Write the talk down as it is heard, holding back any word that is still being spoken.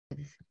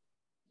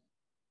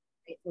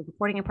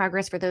Recording in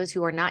progress for those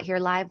who are not here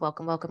live.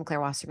 Welcome, welcome.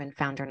 Claire Wasserman,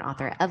 founder and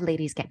author of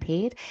Ladies Get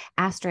Paid.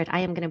 Astrid,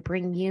 I am going to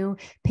bring you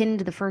pinned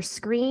to the first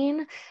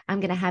screen. I'm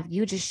going to have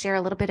you just share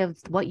a little bit of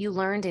what you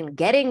learned in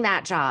getting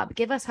that job.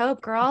 Give us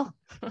hope, girl.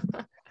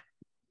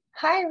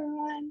 Hi,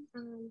 everyone.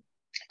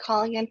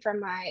 Calling in from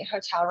my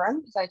hotel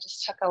room because I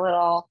just took a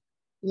little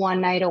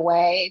one night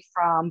away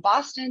from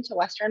Boston to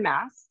Western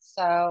Mass.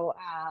 So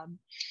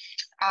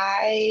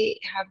I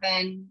have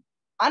been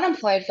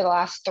unemployed for the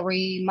last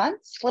 3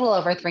 months, a little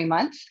over 3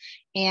 months.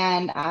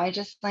 And I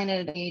just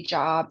landed a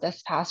job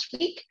this past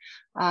week.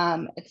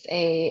 It's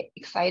a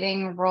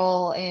exciting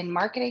role in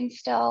marketing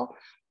still,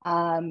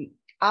 out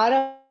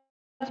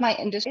of my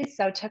industry.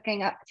 So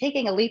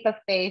taking a leap of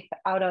faith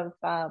out of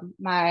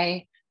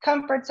my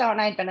comfort zone.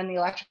 I'd been in the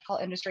electrical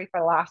industry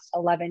for the last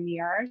 11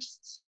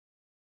 years.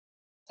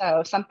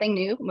 So something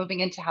new,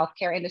 moving into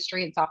healthcare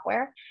industry and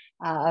software.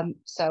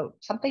 So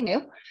something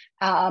new.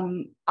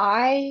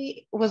 I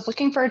was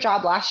looking for a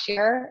job last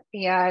year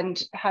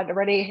and had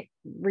already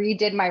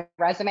redid my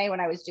resume when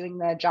I was doing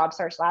the job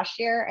search last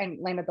year and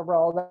landed the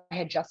role that I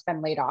had just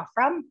been laid off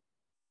from.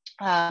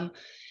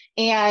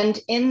 And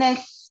in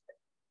this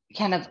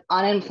kind of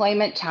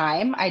unemployment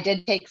time, I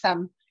did take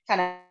some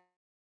kind of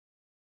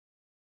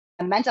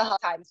mental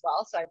health time as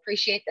well. So I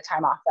appreciate the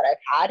time off that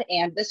I've had.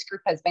 And this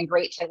group has been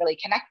great to really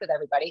connect with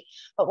everybody.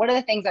 But one of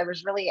the things I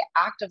was really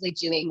actively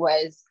doing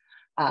was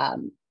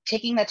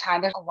taking the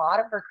time. There's a lot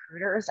of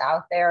recruiters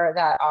out there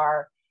that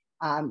are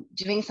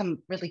doing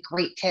some really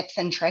great tips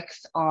and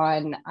tricks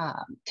on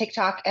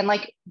TikTok, and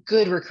like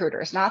good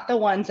recruiters, not the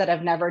ones that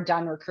have never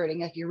done recruiting.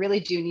 Like, you really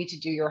do need to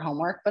do your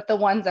homework, but the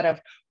ones that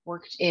have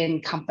worked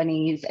in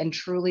companies and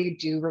truly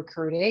do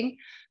recruiting.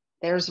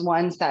 There's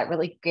ones that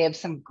really give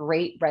some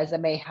great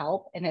resume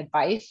help and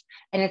advice,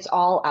 and it's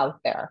all out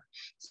there.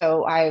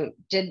 So I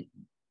did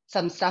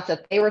some stuff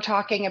that they were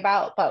talking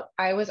about, but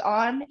I was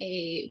on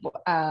a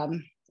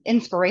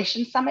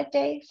inspiration summit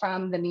day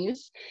from the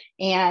Muse,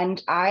 and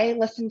I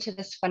listened to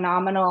this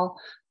phenomenal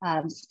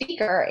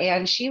speaker,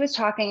 and she was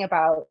talking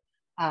about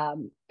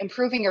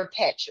improving your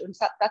pitch. And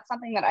so that's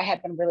something that I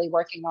had been really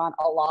working on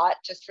a lot,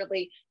 just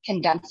really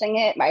condensing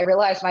it. I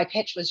realized my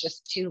pitch was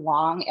just too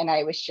long, and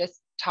I was just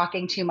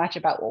talking too much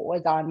about what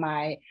was on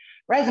my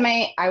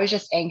resume. I was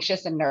just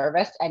anxious and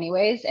nervous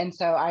anyways. And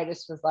so I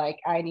just was like,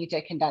 I need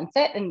to condense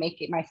it and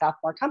make it myself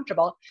more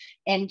comfortable.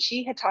 And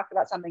she had talked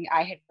about something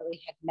I had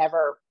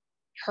never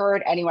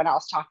heard anyone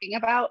else talking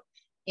about,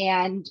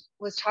 and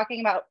was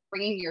talking about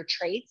bringing your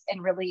traits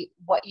and really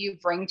what you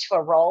bring to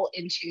a role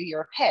into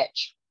your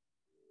pitch.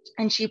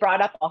 And she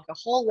brought up like a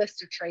whole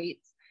list of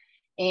traits.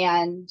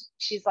 And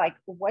she's like,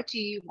 what do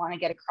you want to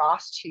get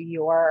across to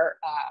your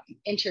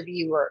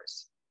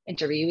interviewees,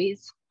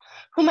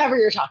 whomever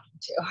you're talking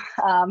to?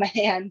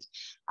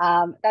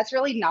 That's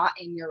really not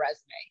in your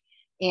resume.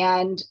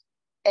 And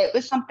it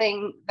was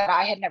something that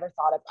I had never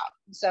thought about.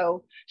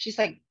 So she's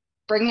like,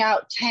 bring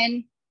out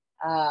 10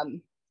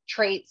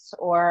 traits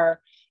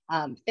or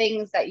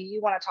things that you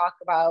want to talk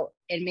about,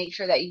 and make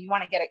sure that you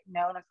want to get it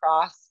known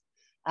across,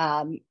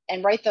 and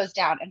write those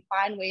down and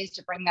find ways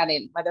to bring that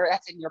in, whether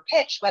that's in your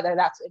pitch, whether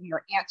that's in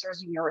your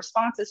answers and your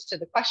responses to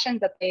the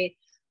questions that they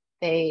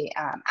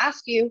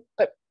ask you,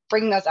 but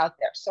bring those out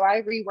there. So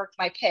I reworked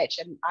my pitch,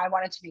 and I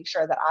wanted to make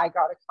sure that I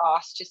got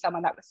across to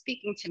someone that was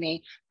speaking to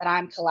me that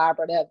I'm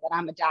collaborative, that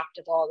I'm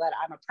adaptable, that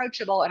I'm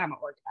approachable, and I'm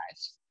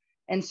organized.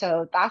 And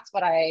so that's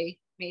what I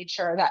made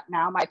sure that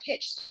now my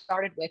pitch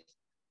started with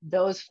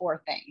those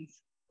 4 things.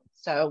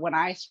 So when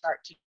I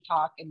start to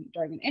talk and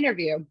during an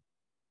interview,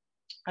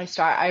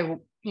 I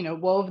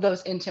wove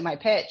those into my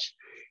pitch.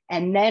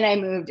 And then I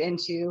moved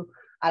into,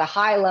 at a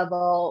high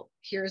level,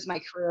 here's my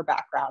career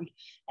background.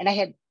 And I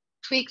had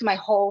tweaked my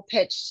whole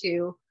pitch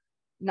to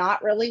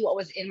not really what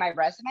was in my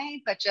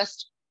resume, but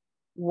just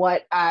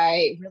what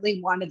I really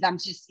wanted them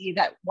to see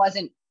that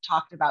wasn't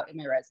talked about in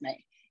my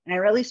resume. And I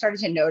really started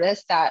to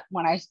notice that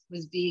when I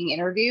was being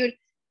interviewed,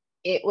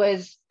 it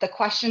was the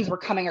questions were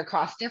coming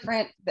across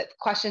different. The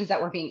questions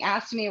that were being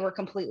asked to me were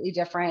completely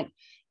different.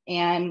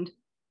 And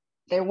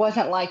there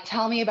wasn't like,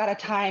 tell me about a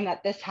time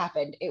that this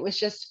happened. It was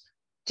just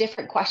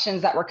different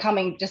questions that were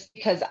coming, just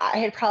because I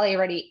had probably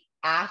already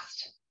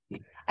addressed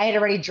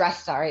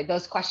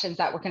those questions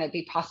that were going to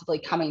be possibly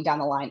coming down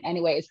the line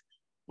anyways,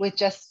 with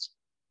just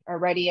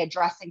already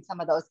addressing some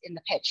of those in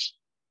the pitch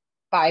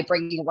by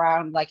bringing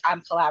around, like,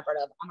 I'm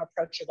collaborative, I'm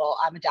approachable,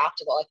 I'm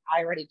adaptable. Like,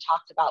 I already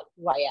talked about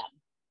who I am.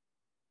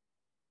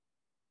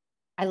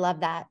 I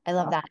love that. I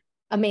love that.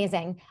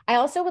 Amazing. I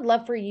also would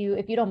love for you,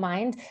 if you don't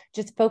mind,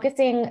 just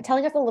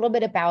telling us a little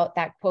bit about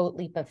that quote,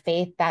 leap of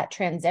faith, that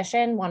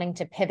transition, wanting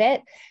to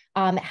pivot.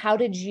 How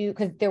did you,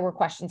 because there were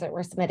questions that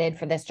were submitted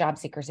for this job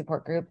seeker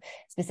support group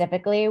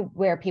specifically,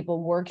 where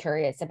people were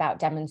curious about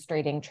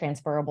demonstrating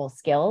transferable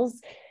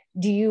skills.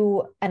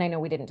 And I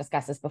know we didn't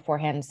discuss this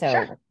beforehand, so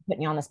Sure.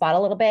 Putting you on the spot a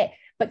little bit,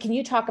 but can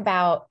you talk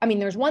about,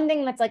 there's one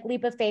thing that's like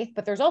leap of faith,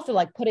 but there's also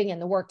like putting in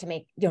the work to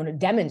make, to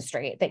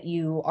demonstrate that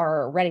you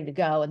are ready to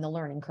go and the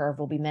learning curve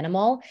will be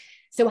minimal.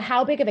 So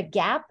how big of a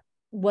gap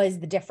was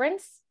the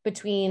difference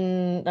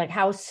between like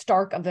how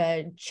stark of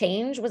a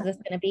change was this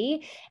going to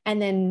be?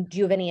 And then do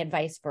you have any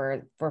advice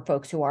for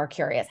folks who are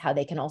curious how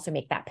they can also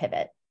make that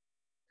pivot?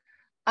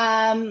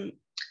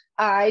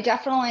 I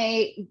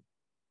definitely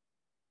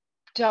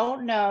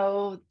don't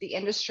know the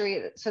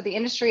industry. So the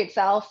industry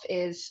itself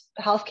is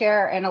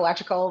healthcare and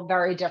electrical,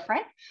 very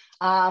different.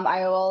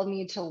 I will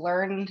need to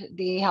learn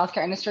the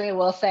healthcare industry. I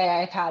will say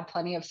I've had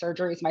plenty of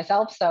surgeries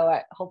myself, so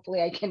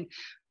hopefully I can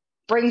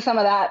bring some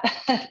of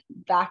that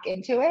back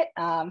into it.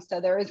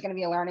 So there is going to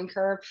be a learning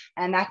curve,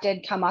 and that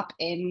did come up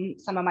in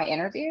some of my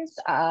interviews.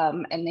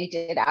 And they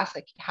did ask,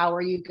 like, how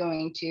are you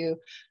going to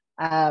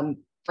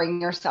bring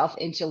yourself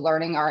into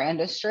learning our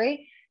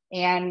industry?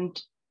 And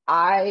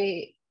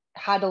I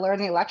had to learn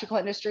the electrical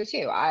industry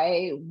too.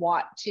 I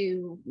want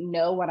to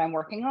know what I'm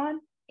working on,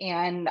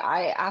 and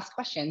I ask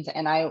questions,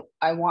 and I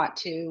want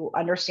to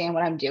understand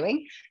what I'm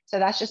doing. So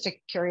that's just a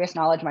curious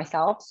knowledge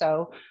myself.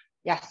 So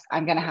yes,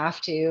 I'm going to have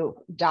to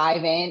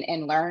dive in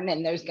and learn,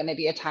 and there's going to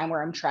be a time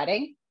where I'm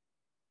treading.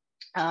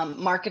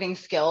 Marketing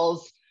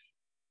skills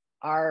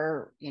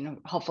are,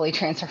 hopefully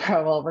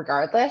transferable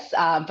regardless.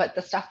 But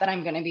the stuff that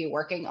I'm going to be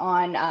working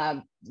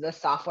on, the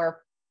software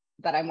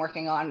that I'm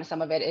working on,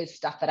 some of it is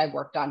stuff that I've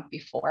worked on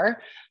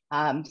before.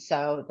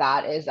 So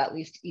that is at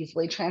least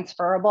easily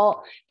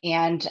transferable.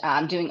 And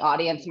doing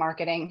audience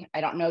marketing,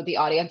 I don't know the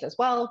audience as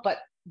well, but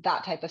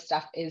that type of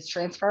stuff is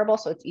transferable.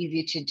 So it's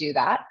easy to do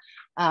that.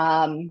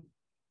 And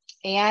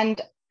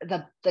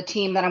the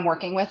team that I'm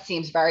working with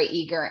seems very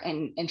eager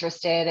and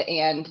interested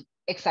and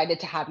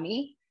excited to have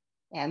me.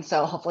 And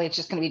so hopefully it's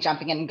just going to be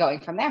jumping in and going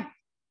from there.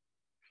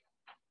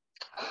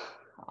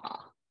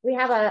 We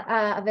have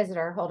a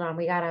visitor. Hold on.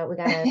 We gotta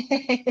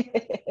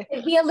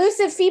the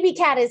elusive Phoebe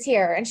cat is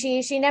here, and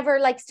she never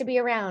likes to be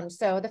around.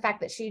 So the fact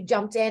that she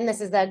jumped in,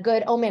 this is a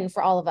good omen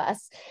for all of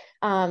us.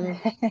 So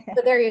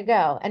there you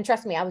go. And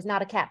trust me, I was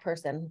not a cat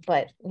person,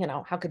 but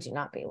how could you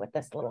not be with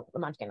this little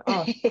munchkin?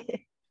 Oh.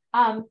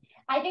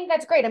 I think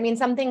that's great. I mean,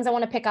 some things I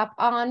want to pick up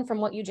on from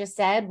what you just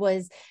said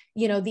was,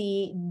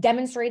 the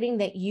demonstrating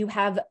that you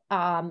have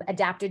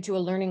adapted to a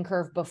learning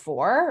curve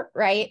before,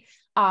 right?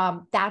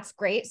 That's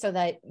great, so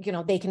that,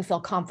 they can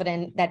feel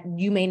confident that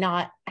you may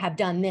not have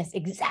done this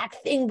exact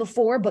thing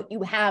before, but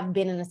you have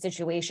been in a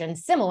situation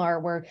similar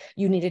where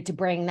you needed to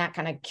bring that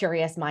kind of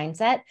curious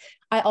mindset.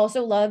 I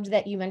also loved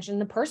that you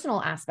mentioned the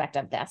personal aspect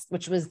of this,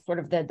 which was sort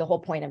of the whole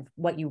point of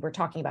what you were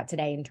talking about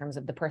today in terms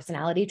of the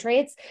personality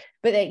traits,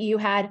 but that you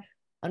had,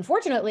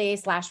 unfortunately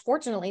 /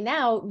 fortunately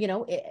now,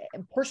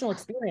 personal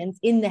experience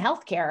in the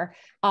healthcare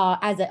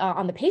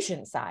on the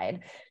patient side.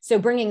 So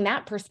bringing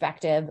that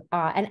perspective,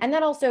 and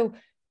that also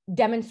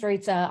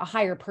demonstrates a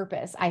higher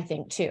purpose, I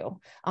think, too,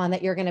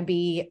 that you're going to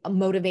be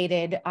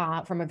motivated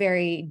from a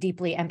very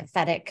deeply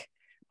empathetic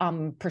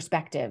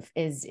perspective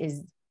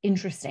is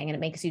interesting, and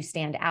it makes you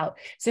stand out.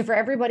 So for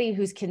everybody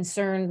who's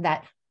concerned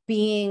that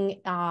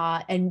being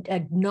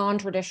a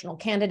non-traditional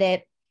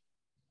candidate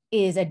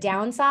is a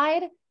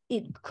downside,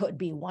 it could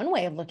be one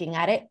way of looking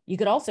at it. You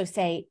could also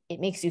say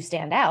it makes you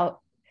stand out.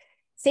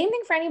 Same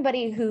thing for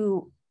anybody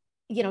who,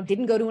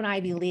 didn't go to an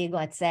Ivy League,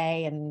 let's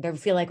say, and they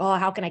feel like, oh,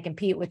 how can I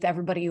compete with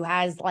everybody who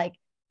has, like,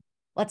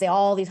 let's say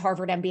all these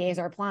Harvard MBAs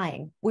are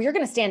applying? Well, you're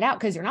going to stand out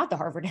because you're not the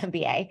Harvard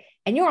MBA.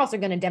 And you're also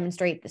going to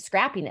demonstrate the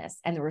scrappiness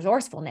and the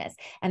resourcefulness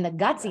and the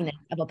gutsiness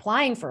of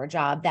applying for a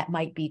job that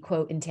might be,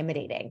 quote,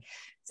 intimidating.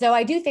 So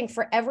I do think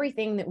for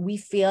everything that we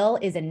feel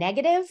is a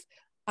negative,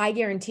 I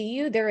guarantee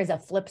you there is a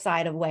flip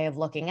side of way of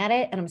looking at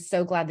it. And I'm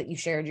so glad that you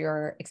shared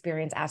your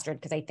experience, Astrid,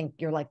 because I think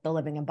you're like the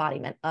living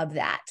embodiment of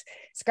that.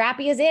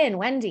 Scrappy is in,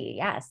 Wendy.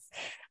 Yes.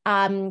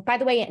 By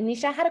the way,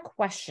 Nisha had a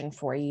question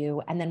for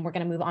you, and then we're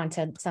going to move on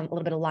to a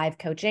little bit of live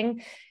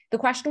coaching. The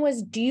question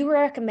was, do you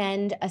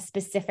recommend a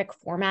specific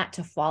format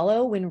to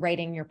follow when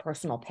writing your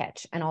personal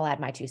pitch? And I'll add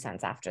my 2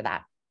 cents after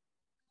that.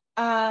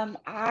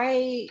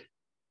 I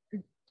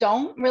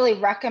don't really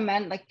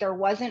recommend, like, there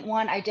wasn't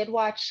one. I did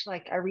watch, I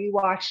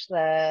rewatched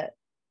the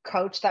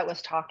coach that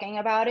was talking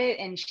about it,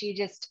 and she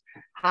just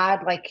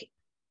had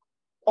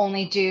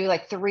only do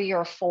 3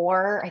 or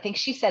 4. I think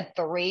she said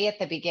 3 at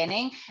the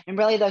beginning, and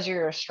really those are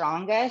your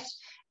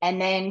strongest, and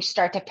then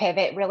start to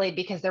pivot, really,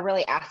 because they're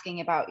really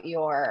asking about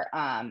your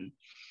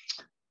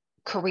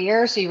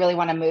career. So you really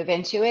want to move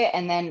into it.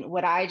 And then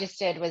what I just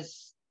did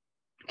was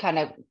kind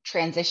of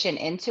transition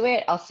into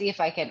it. I'll see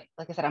if I can,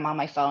 like I said, I'm on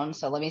my phone,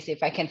 so let me see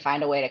if I can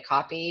find a way to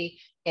copy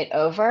it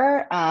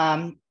over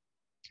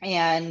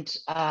and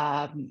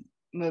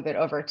move it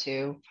over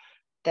to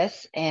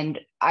this. And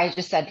I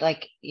just said,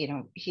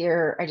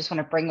 here, I just want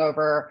to bring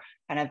over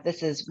kind of,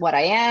 this is what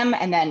I am.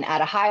 And then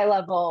at a high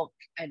level,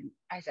 and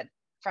I said,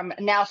 from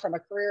a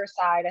career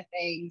side of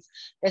things,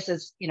 this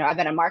is, I've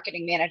been a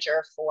marketing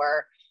manager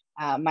for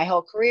my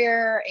whole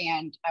career,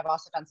 and I've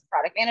also done some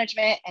product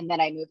management. And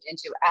then I moved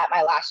into, at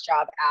my last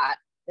job at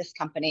this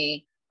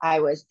company,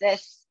 I was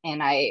this,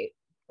 and I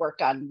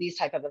worked on these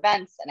type of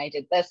events, and I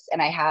did this,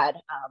 and I had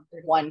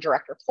one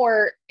direct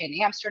report in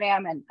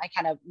Amsterdam, and I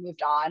kind of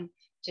moved on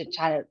to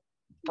try to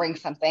bring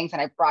some things,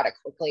 and I brought it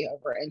quickly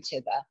over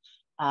into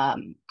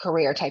the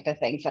career type of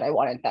things that I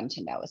wanted them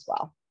to know as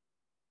well.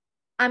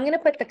 I'm going to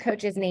put the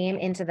coach's name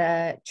into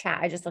the chat.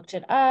 I just looked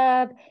it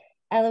up,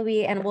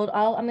 Eloise, and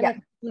I'm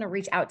going to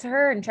reach out to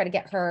her and try to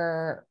get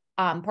her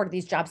part of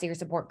these job seeker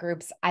support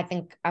groups. I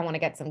think I want to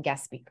get some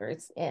guest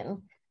speakers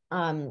in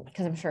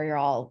because I'm sure you're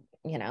all,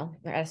 you know,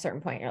 at a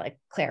certain point, you're like,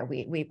 Claire,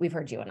 we've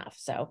heard you enough.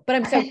 So, but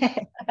I'm so,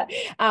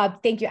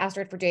 thank you,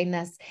 Astrid, for doing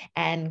this,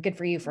 and good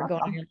for you for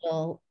going on your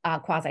little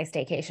quasi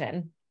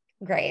staycation.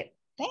 Great.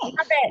 Thanks.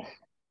 Love it.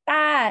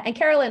 And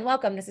Carolyn,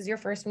 welcome. This is your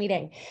first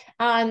meeting.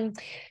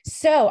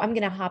 So I'm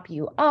going to hop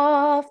you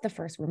off the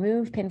first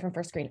remove pin from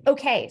first screen.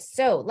 Okay,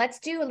 so let's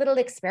do a little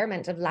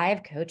experiment of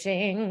live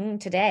coaching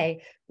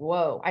today.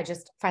 Whoa, I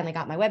just finally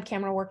got my web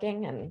camera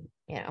working, and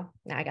you know,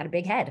 now I got a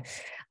big head.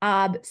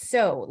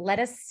 So let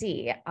us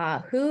see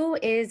who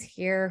is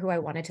here who I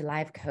wanted to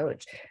live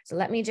coach. So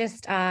let me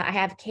just, I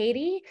have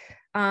Katie.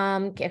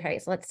 Okay,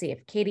 so let's see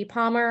if Katie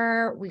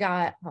Palmer, we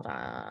got, hold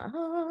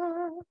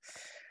on.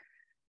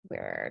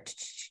 Where,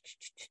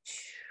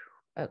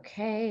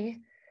 okay,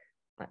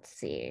 let's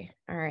see.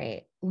 All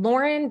right,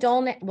 Lauren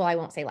Dolman, well, I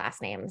won't say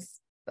last names,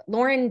 but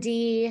Lauren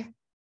D.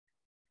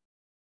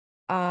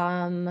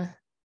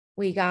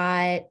 We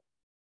got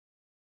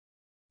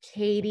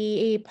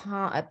Katie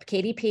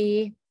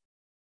P.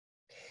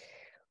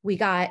 We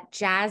got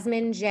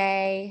Jasmine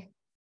J,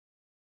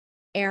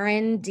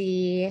 Erin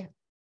D,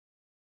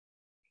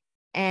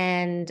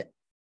 and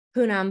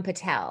Poonam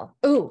Patel.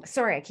 Oh,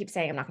 sorry, I keep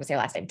saying I'm not going to say her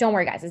last name. Don't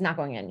worry, guys, it's not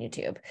going on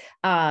YouTube.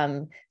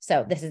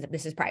 So this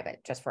is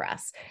private, just for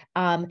us.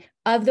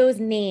 Of those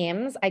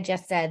names I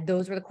just said,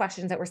 those were the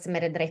questions that were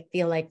submitted that I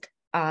feel like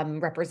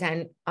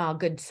represent a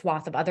good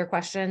swath of other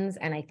questions,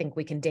 and I think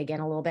we can dig in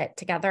a little bit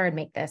together and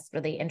make this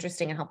really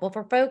interesting and helpful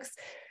for folks.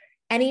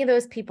 Any of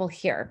those people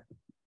here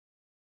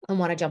and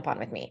want to jump on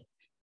with me?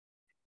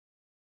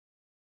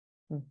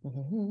 I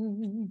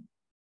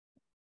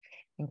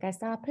think I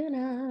saw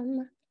Poonam.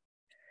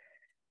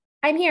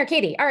 I'm here,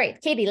 Katie. All right,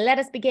 Katie, let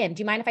us begin.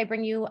 Do you mind if I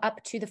bring you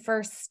up to the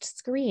first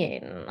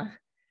screen?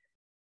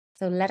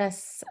 So let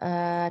us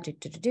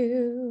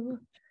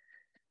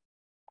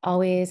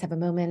always have a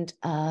moment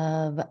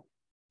of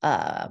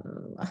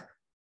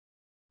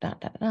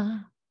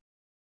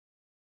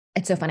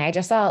It's so funny. I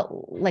just saw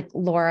like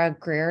Laura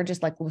Greer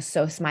just like was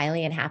so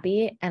smiley and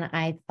happy, and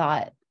I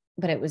thought,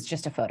 but it was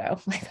just a photo.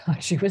 I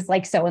thought she was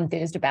like so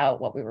enthused about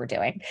what we were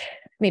doing.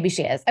 Maybe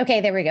she is.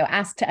 Okay, there we go.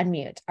 Ask to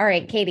unmute. All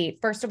right, Katie,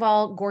 first of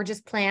all,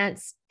 gorgeous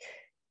plants.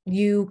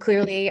 You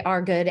clearly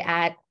are good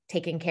at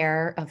taking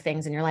care of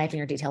things in your life and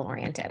you're detail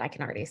oriented. I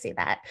can already see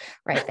that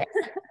right there.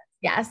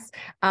 Yes.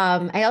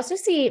 I also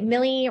see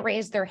Millie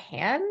raised their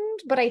hand,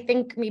 but I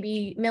think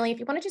maybe Millie, if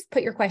you want to just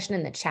put your question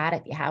in the chat,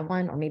 if you have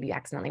one, or maybe you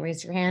accidentally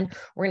raised your hand,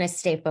 we're going to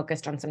stay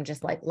focused on some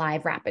just like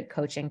live rapid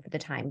coaching for the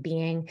time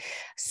being.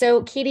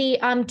 So Katie,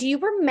 do you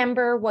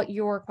remember what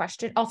your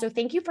question, also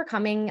thank you for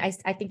coming.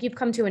 I think you've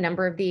come to a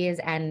number of these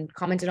and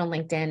commented on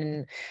LinkedIn,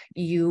 and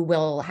you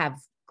will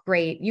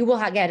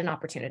get an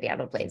opportunity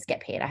out of Blades Get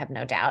Paid, I have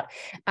no doubt.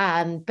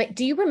 But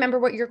do you remember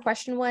what your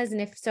question was?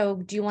 And if so,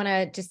 do you want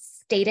to just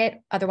state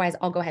it? Otherwise,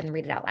 I'll go ahead and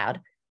read it out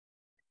loud.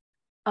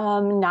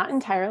 Not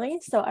entirely.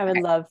 So I would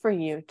love for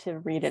you to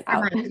read it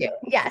out.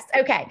 Yes.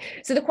 Okay.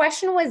 So the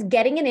question was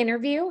getting an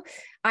interview.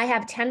 I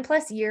have 10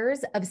 plus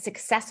years of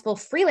successful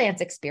freelance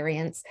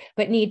experience,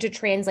 but need to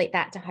translate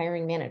that to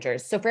hiring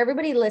managers. So for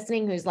everybody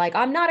listening who's like,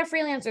 I'm not a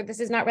freelancer, this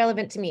is not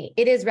relevant to me.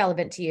 It is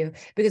relevant to you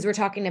because we're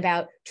talking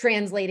about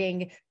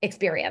translating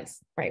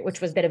experience, right?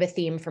 Which was a bit of a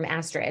theme from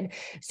Astrid.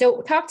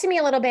 So talk to me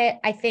a little bit,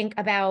 I think,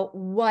 about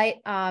what,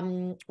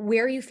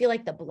 where you feel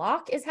like the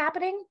block is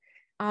happening.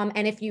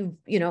 And if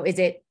is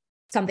it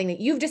something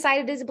that you've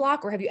decided is a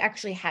block, or have you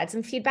actually had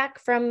some feedback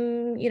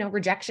from,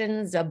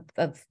 rejections of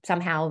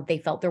somehow they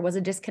felt there was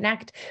a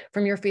disconnect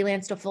from your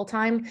freelance to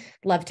full-time?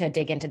 Love to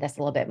dig into this a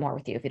little bit more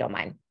with you, if you don't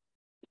mind.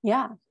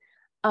 Yeah.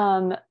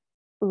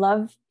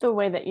 Love the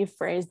way that you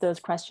phrased those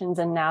questions.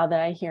 And now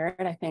that I hear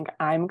it, I think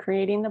I'm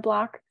creating the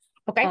block.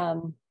 Okay.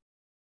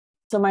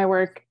 So my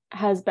work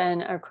has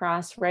been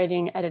across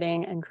writing,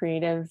 editing, and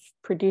creative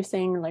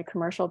producing, like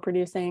commercial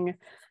producing.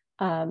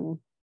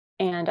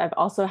 And I've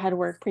also had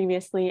work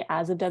previously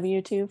as a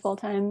W-2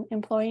 full-time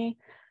employee.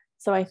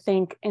 So I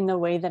think in the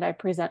way that I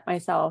present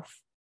myself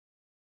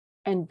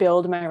and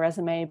build my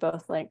resume,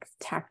 both like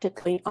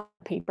tactically on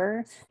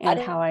paper and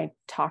how I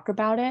talk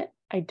about it,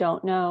 I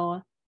don't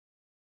know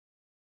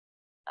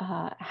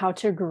how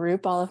to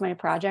group all of my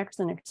projects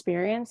and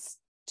experience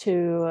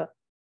to,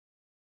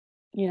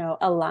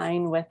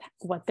 align with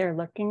what they're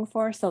looking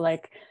for. So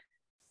like,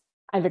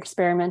 I've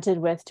experimented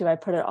with, do I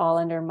put it all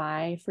under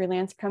my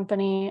freelance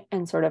company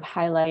and sort of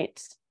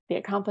highlight the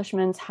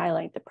accomplishments,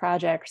 highlight the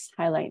projects,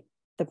 highlight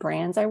the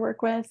brands I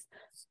work with,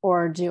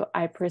 or do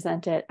I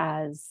present it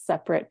as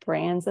separate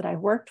brands that I've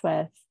worked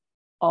with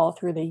all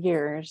through the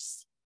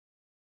years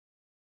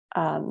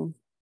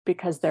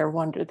because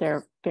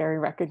they're very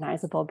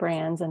recognizable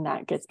brands, and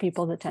that gets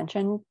people's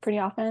attention pretty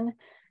often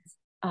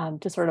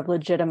to sort of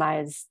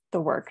legitimize the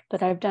work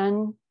that I've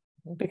done,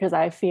 because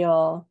I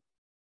feel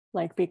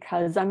like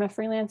because I'm a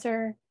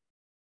freelancer,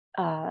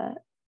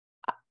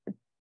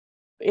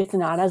 it's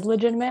not as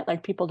legitimate.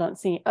 Like people don't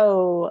see,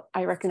 oh,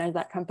 I recognize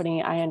that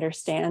company, I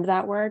understand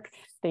that work.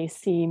 They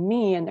see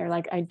me and they're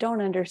like, I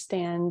don't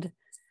understand,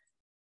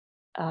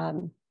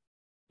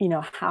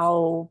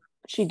 how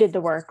she did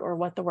the work or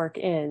what the work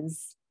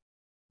is.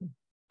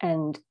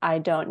 And I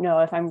don't know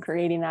if I'm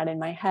creating that in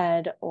my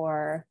head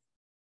or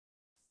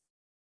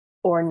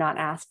not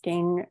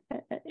asking.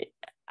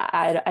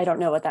 I don't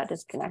know what that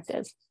disconnect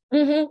is.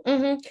 Mm-hmm,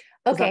 mm-hmm.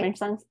 Does that Okay. make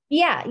sense?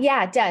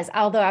 Yeah, it does.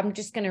 Although I'm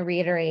just going to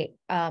reiterate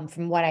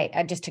from what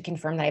I just to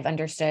confirm that I've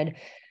understood.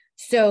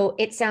 So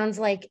it sounds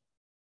like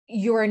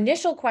your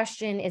initial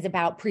question is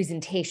about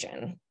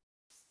presentation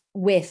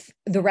with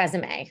the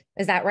resume.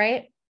 Is that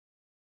right?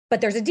 But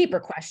there's a deeper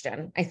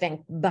question, I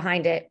think,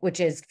 behind it, which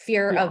is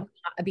fear of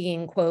not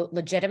being, quote,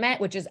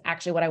 legitimate, which is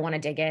actually what I want to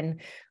dig in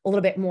a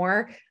little bit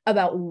more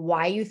about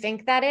why you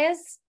think that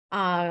is,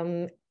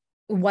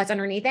 what's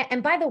underneath it.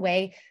 And by the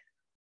way,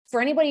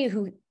 for anybody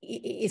who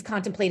is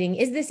contemplating,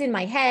 is this in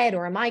my head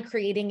or am I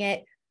creating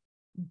it?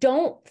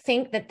 Don't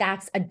think that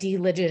that's a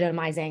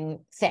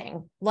delegitimizing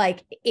thing.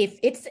 Like if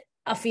it's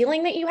a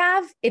feeling that you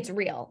have, it's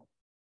real.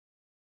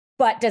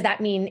 But does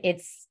that mean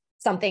it's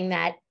something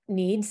that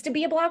needs to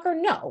be a blocker?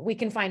 No, we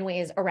can find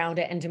ways around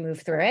it and to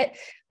move through it.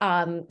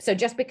 So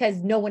just because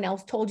no one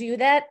else told you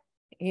that,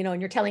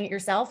 and you're telling it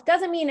yourself,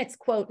 doesn't mean it's,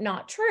 quote,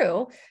 not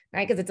true,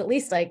 right? Because it's at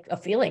least like a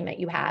feeling that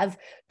you have,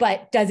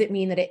 but does it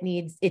mean that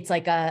it's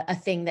like a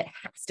thing that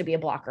has to be a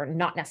blocker?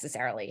 Not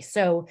necessarily.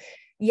 So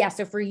yeah,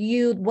 so for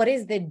you, what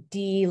is the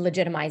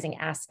delegitimizing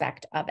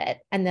aspect of it?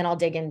 And then I'll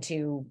dig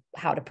into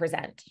how to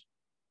present.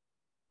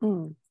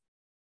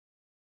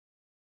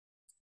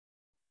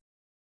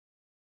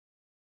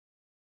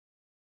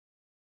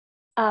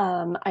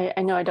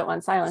 I know I don't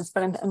want silence,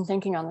 but I'm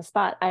thinking on the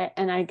spot.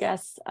 I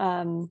guess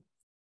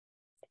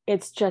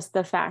it's just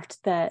the fact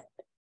that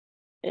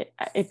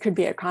it could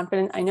be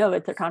I know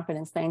it's a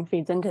confidence thing,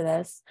 feeds into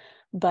this,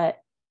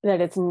 but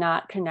that it's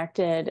not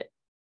connected.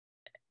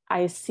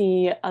 I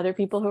see other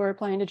people who are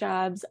applying to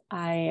jobs.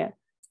 I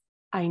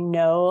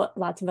know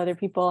lots of other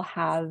people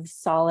have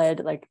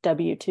solid like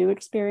W-2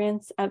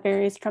 experience at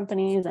various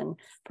companies and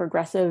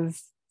progressive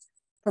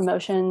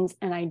promotions,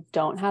 and I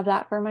don't have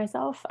that for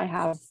myself. I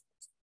have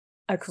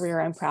a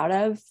career I'm proud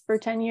of for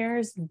 10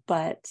 years,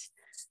 but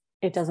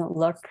it doesn't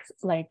look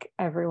like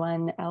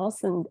everyone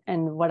else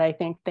and what I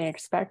think they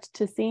expect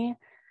to see.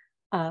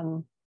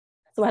 So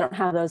I don't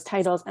have those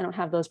titles, I don't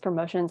have those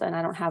promotions, and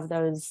I don't have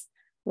those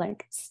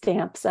like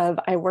stamps of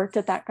I worked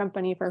at that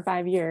company for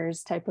 5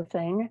 years type of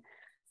thing.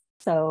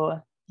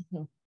 So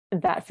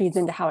that feeds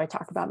into how I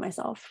talk about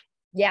myself.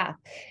 Yeah.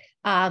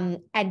 And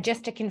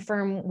just to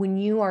confirm, when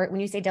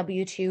you say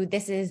W-2,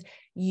 this is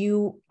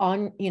you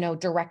on,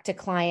 direct to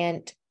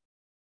client,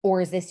 or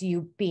is this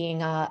you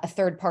being a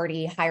third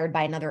party hired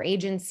by another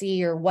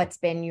agency, or what's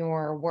been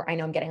your work? I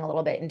know I'm getting a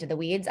little bit into the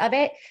weeds of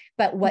it,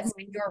 but what's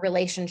been your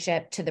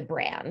relationship to the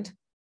brand?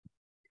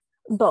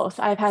 Both.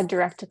 I've had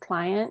direct to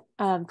client.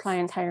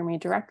 Clients hire me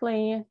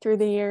directly through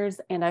the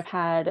years, and I've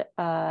had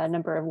a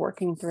number of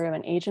working through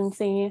an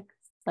agency,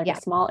 like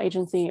a small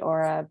agency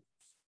or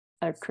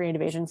a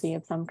creative agency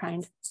of some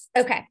kind.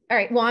 Okay. All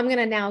right. Well, I'm going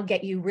to now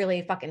get you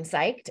really fucking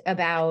psyched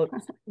about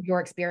your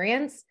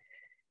experience.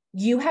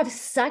 You have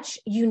such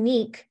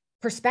unique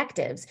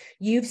perspectives.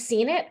 You've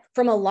seen it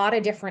from a lot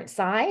of different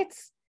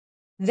sides.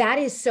 That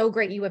is so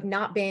great. You have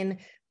not been,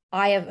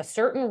 I have a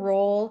certain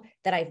role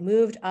that I've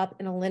moved up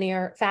in a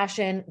linear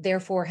fashion,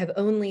 therefore have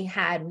only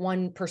had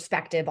one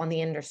perspective on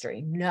the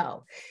industry.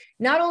 No,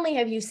 not only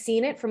have you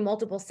seen it from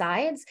multiple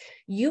sides,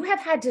 you have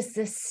had to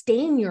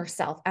sustain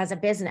yourself as a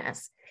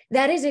business.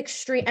 That is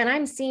extreme. And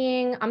I'm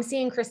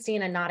seeing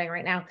Christina nodding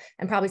right now,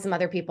 and probably some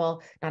other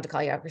people, not to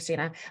call you out,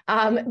 Christina.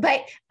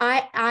 But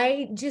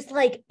I just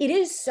like, it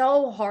is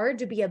so hard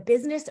to be a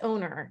business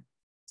owner.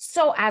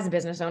 So as a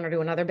business owner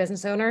to another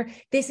business owner,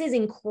 this is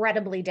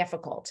incredibly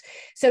difficult.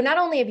 So not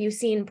only have you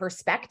seen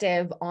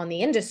perspective on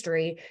the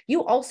industry,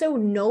 you also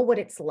know what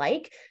it's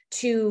like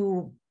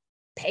to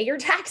pay your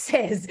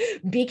taxes,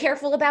 be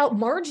careful about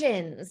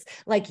margins,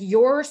 like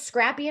you're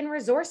scrappy and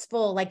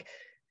resourceful. Like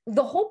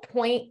the whole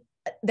point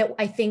that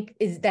I think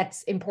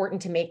that's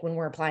important to make when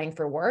we're applying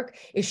for work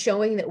is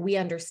showing that we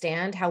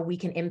understand how we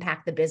can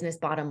impact the business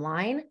bottom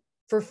line.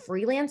 For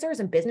freelancers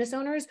and business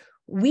owners,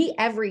 we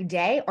every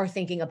day are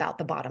thinking about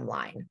the bottom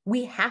line.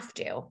 We have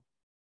to,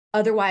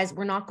 otherwise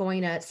we're not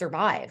going to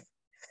survive.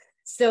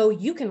 So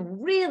you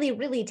can really,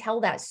 really tell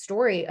that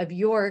story of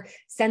your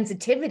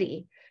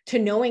sensitivity to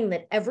knowing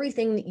that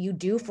everything that you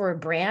do for a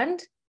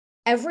brand,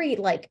 every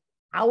like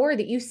hour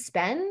that you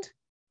spend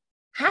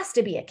has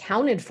to be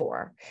accounted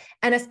for.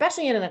 And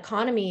especially in an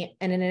economy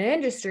and in an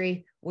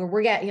industry where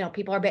we're getting,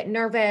 people are a bit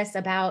nervous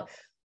about,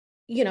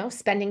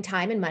 spending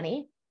time and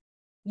money.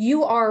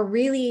 You are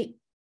really,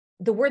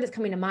 the word that's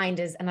coming to mind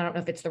is, and I don't know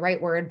if it's the right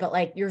word, but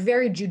like, you're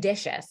very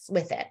judicious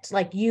with it.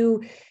 Like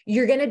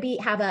you're going to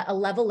have a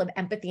level of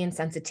empathy and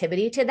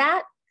sensitivity to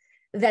that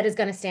is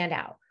going to stand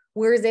out.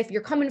 Whereas if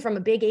you're coming from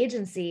a big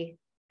agency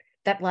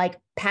that like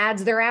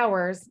pads their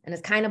hours and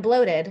is kind of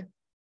bloated,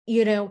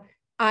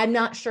 I'm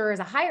not sure as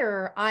a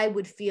hirer, I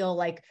would feel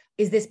like,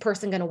 is this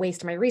person going to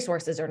waste my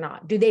resources or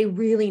not? Do they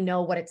really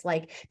know what it's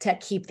like to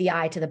keep the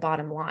eye to the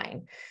bottom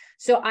line?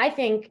 So I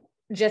think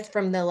just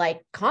from the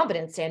like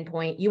confidence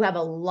standpoint, you have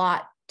a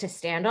lot to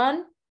stand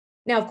on.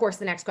 Now, of course,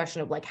 the next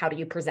question of like, how do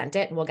you present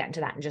it? And we'll get into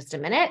that in just a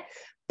minute.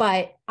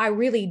 But I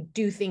really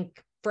do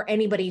think for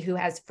anybody who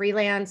has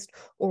freelanced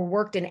or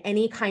worked in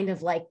any kind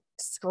of like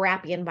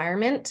scrappy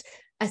environment,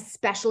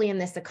 especially in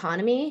this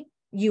economy,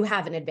 you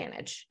have an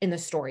advantage in the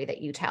story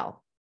that you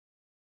tell.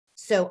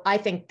 So I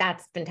think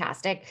that's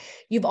fantastic.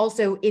 You've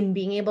also, in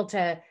being able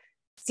to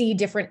see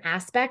different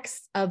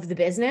aspects of the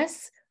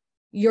business,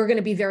 you're going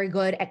to be very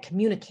good at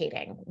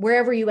communicating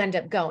wherever you end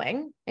up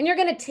going. And you're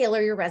going to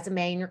tailor your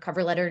resume and your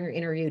cover letter and your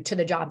interview to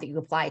the job that you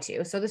apply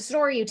to. So the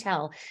story you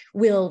tell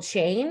will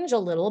change a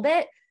little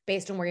bit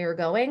based on where you're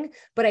going.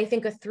 But I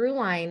think a through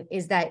line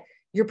is that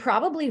you're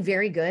probably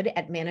very good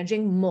at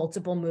managing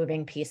multiple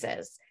moving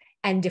pieces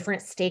and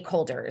different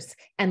stakeholders,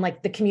 and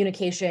like the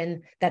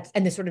communication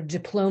and the sort of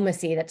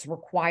diplomacy that's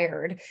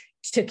required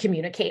to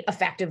communicate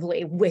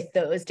effectively with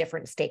those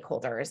different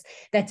stakeholders.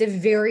 That's a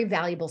very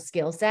valuable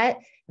skill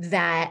set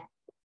that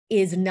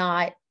is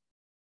not,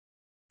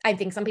 I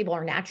think some people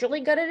are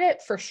naturally good at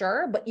it for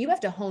sure, but you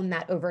have to hone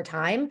that over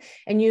time.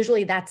 And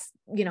usually that's,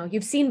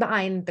 you've seen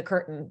behind the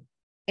curtain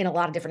in a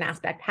lot of different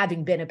aspects,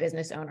 having been a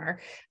business owner,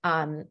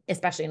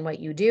 especially in what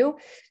you do.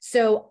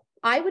 So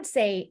I would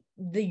say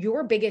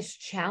your biggest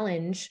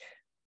challenge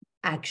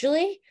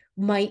actually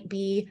might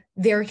be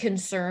their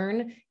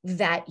concern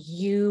that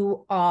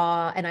you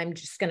are, and I'm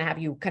just going to have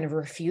you kind of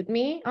refute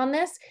me on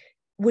this,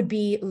 would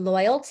be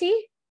loyalty.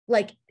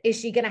 Like,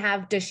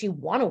 does she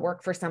want to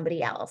work for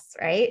somebody else?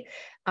 Right.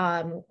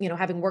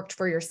 Having worked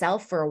for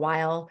yourself for a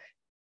while,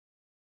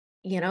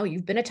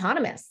 you've been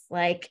autonomous.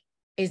 Like,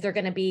 is there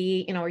going to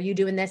be, are you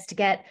doing this to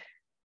get,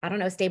 I don't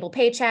know, a stable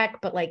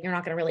paycheck, but like, you're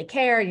not going to really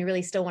care and you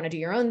really still want to do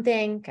your own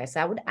thing. Okay. So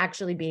that would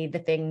actually be the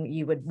thing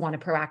you would want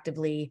to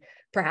proactively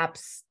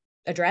perhaps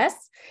address.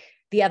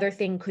 The other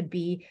thing could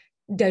be,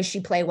 does she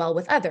play well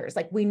with others?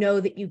 Like, we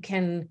know that you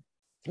can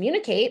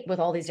communicate with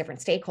all these different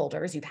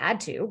stakeholders. You've had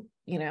to,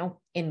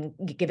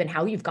 given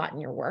how you've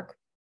gotten your work,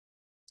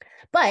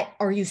 but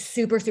are you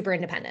super, super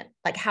independent?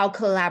 Like, how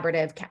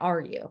collaborative are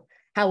you?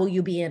 How will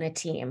you be in a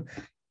team?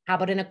 How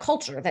about in a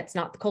culture that's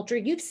not the culture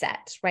you've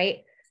set, right?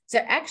 So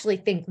I actually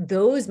think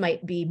those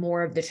might be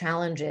more of the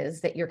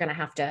challenges that you're going to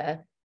have to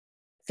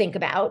think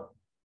about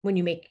when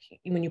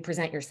you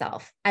present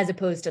yourself, as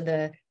opposed to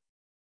the,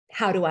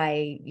 how do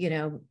I,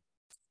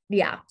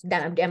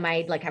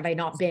 have I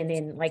not been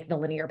in like the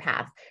linear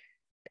path?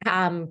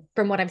 From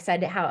what I've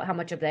said, how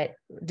much of that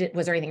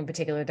was there anything in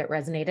particular that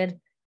resonated?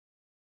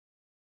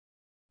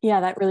 Yeah,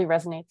 that really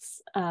resonates.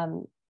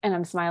 And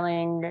I'm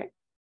smiling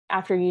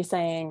after you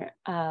saying,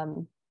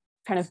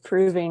 kind of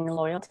proving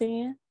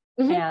loyalty.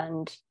 Mm-hmm.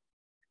 And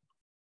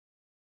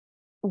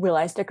will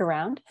I stick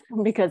around?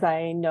 Because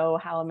I know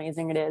how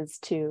amazing it is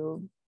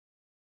to,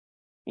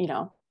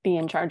 be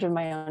in charge of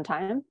my own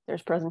time.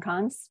 There's pros and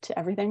cons to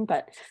everything,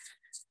 but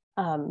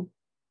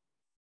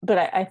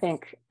I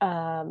think,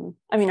 I'm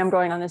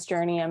going on this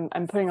journey.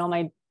 I'm putting all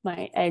my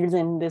eggs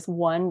in this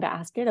one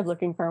basket of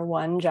looking for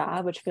one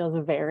job, which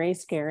feels very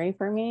scary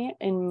for me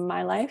in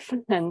my life,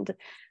 and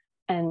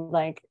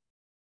like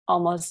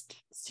almost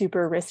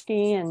super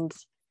risky,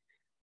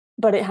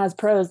 but it has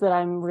pros that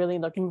I'm really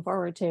looking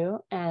forward to.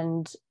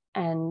 And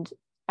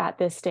at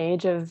this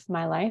stage of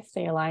my life,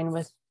 they align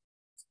with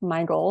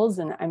my goals,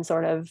 and I'm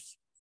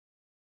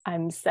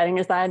setting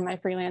aside my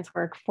freelance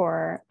work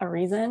for a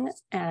reason.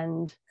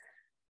 And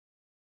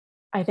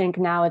I think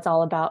now it's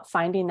all about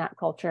finding that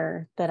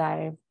culture that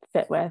I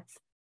fit with,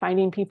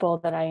 finding people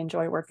that I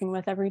enjoy working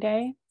with every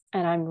day.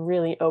 And I'm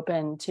really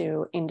open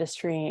to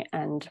industry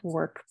and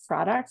work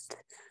product.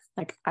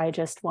 Like, I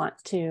just want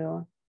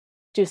to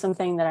do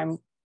something that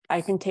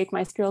I can take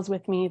my skills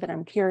with me, that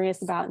I'm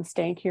curious about and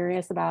stay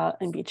curious about,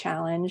 and be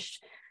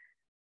challenged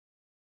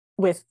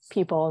with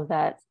people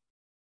that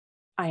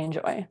I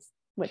enjoy,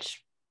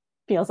 which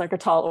feels like a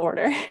tall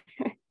order.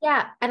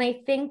 Yeah. And I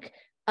think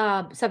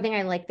something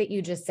I like that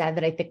you just said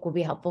that I think will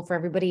be helpful for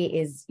everybody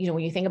is, when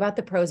you think about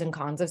the pros and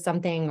cons of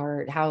something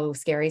or how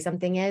scary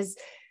something is,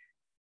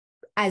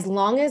 as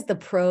long as the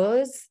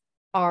pros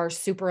are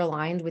super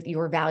aligned with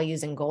your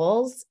values and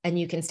goals and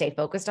you can stay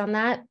focused on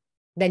that,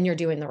 then you're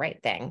doing the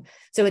right thing.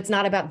 So it's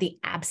not about the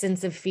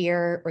absence of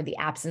fear or the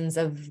absence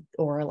of,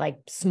 or like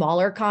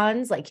smaller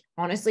cons. Like,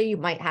 honestly, you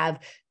might have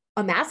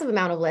a massive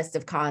amount of list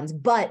of cons,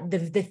 but the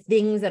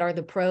things that are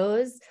the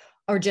pros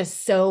are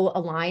just so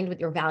aligned with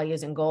your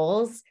values and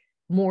goals,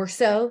 more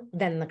so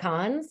than the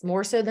cons,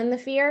 more so than the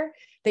fear,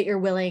 that you're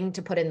willing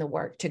to put in the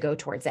work to go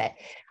towards it.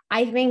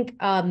 I think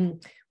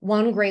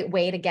one great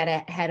way to get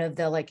ahead of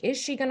the, like, is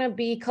she going to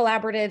be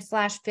collaborative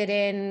 / fit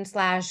in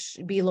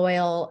 / be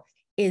loyal,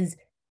 is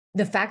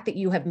the fact that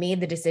you have made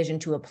the decision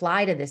to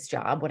apply to this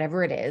job,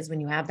 whatever it is,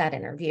 when you have that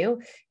interview,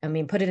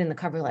 put it in the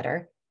cover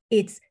letter.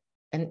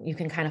 And you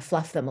can kind of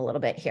fluff them a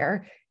little bit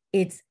here.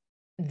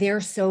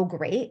 They're so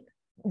great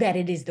that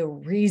it is the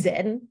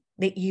reason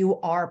that you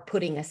are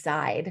putting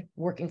aside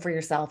working for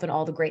yourself and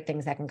all the great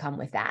things that can come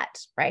with that,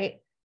 right?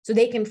 So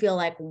they can feel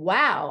like,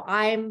 wow,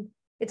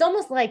 it's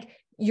almost like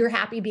you're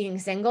happy being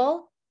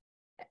single.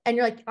 And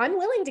you're like, I'm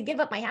willing to give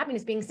up my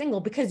happiness being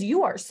single because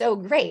you are so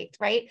great,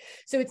 right?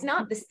 So it's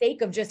not the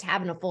sake of just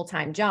having a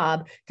full-time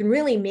job, can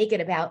really make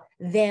it about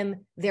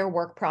them, their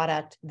work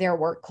product, their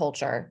work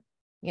culture,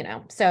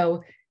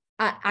 So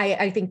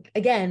I think,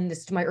 again,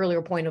 this to my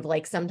earlier point of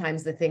like,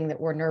 sometimes the thing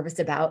that we're nervous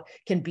about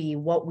can be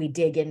what we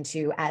dig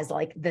into as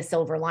like the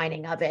silver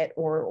lining of it,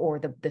 or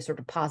the sort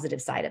of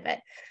positive side of it.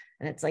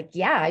 And it's like,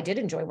 yeah, I did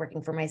enjoy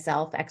working for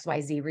myself,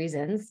 XYZ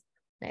reasons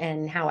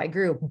and how I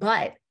grew,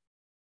 but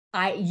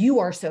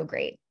you are so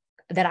great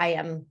that I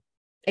am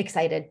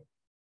excited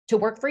to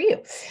work for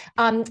you.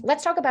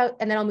 Let's talk about,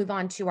 and then I'll move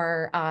on to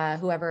our,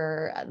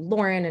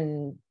 Lauren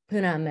and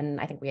Poonam, and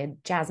I think we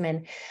had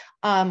Jasmine.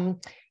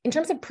 In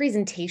terms of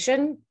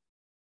presentation,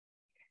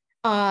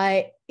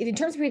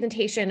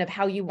 of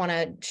how you want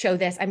to show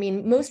this, I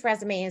mean, most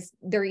resumes,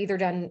 they're either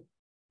done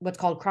what's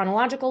called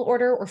chronological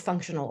order or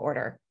functional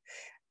order.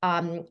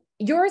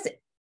 Yours,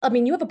 I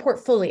mean, you have a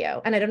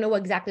portfolio, and I don't know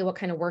exactly what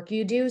kind of work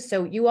you do.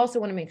 So you also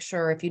want to make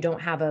sure, if you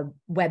don't have a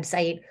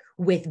website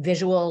with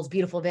visuals,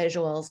 beautiful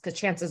visuals, because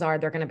chances are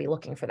they're going to be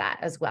looking for that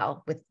as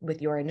well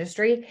with your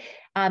industry.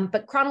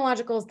 But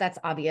chronologicals, that's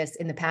obvious.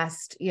 In the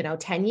past,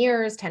 10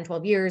 years, 10,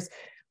 12 years,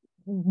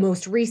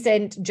 most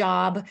recent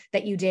job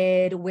that you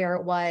did, where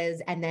it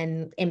was, and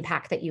then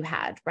impact that you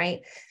had,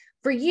 right?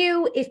 For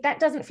you, if that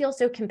doesn't feel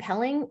so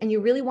compelling and you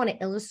really want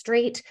to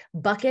illustrate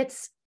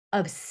buckets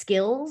of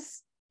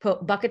skills,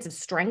 buckets of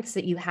strengths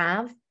that you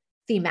have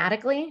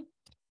thematically,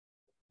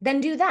 then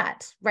do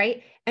that,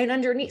 right? And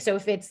underneath, so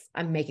if it's,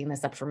 I'm making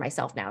this up for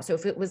myself now. So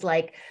if it was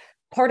like,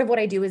 part of what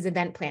I do is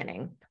event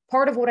planning,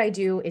 part of what I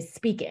do is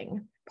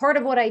speaking, part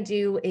of what I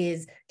do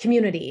is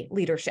community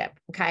leadership,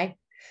 okay?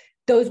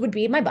 Those would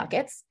be my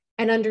buckets.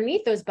 And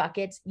underneath those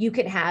buckets, you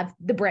could have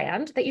the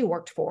brand that you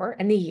worked for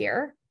and the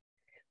year,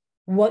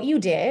 what you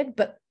did,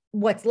 but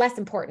what's less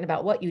important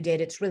about what you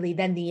did, it's really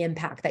then the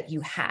impact that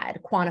you had,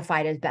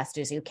 quantified as best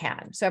as you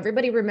can. So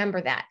everybody remember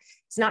that.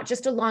 It's not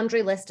just a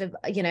laundry list of,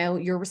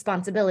 your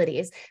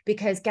responsibilities,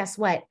 because guess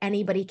what?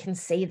 Anybody can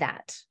say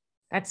that.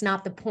 That's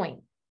not the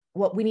point.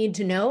 What we need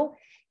to know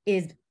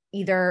is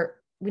either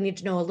we need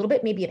to know a little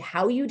bit maybe of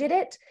how you did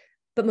it,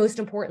 but most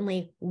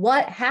importantly,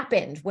 what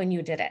happened when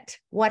you did it?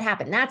 What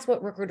happened? That's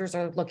what recruiters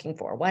are looking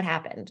for. What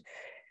happened?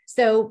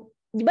 So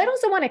you might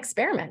also want to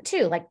experiment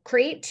too, like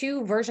create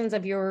 2 versions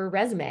of your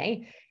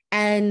resume.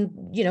 And,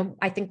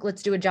 I think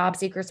let's do a job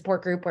seeker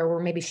support group where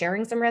we're maybe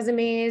sharing some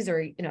resumes,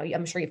 or,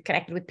 I'm sure you've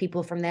connected with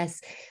people from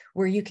this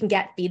where you can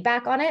get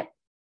feedback on it.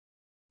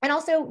 And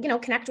also,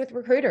 connect with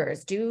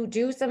recruiters, do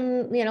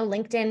some,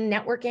 LinkedIn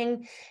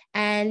networking,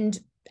 and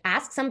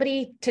ask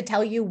somebody to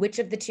tell you which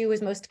of the 2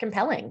 is most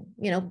compelling.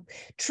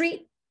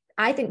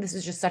 I think this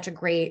is just such a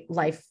great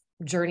life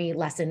journey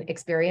lesson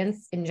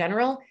experience in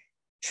general.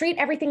 Treat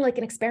everything like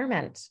an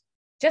experiment,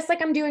 just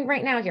like I'm doing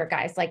right now here,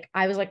 guys. Like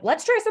I was like,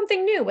 let's try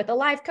something new with a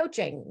live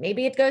coaching.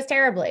 Maybe it goes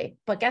terribly,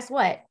 but guess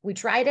what? We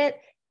tried it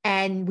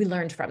and we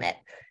learned from it,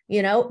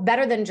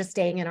 better than just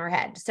staying in our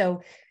head.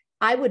 So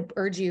I would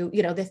urge you,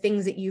 the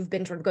things that you've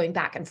been sort of going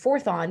back and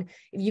forth on,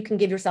 if you can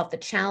give yourself the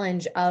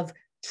challenge of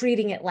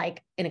treating it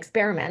like an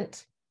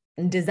experiment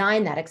and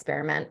design that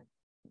experiment,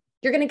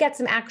 you're going to get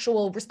some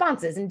actual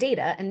responses and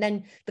data, and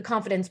then the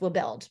confidence will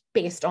build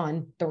based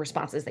on the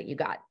responses that you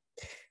got.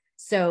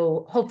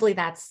 So hopefully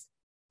that's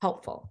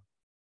helpful.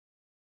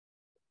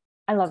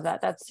 I love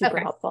that. That's super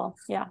helpful.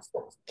 Yeah.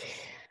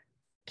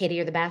 Katie,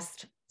 you're the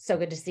best. So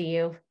good to see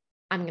you.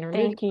 I'm going to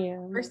remove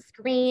your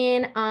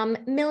screen.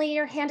 Millie,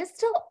 your hand is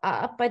still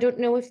up. I don't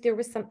know if there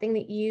was something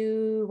that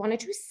you wanted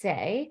to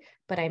say,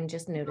 but I'm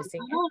just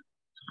noticing.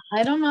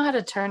 I don't know how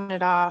to turn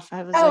it off.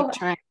 I was like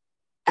trying.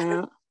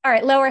 All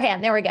right, lower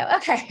hand. There we go.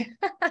 Okay.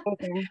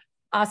 Okay.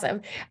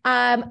 Awesome.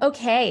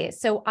 Okay,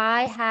 so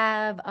I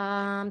have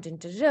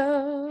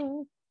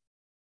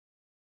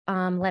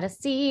let us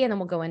see, and then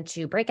we'll go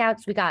into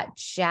breakouts. We got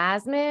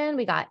Jasmine,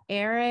 we got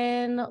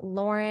Erin,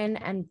 Lauren,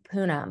 and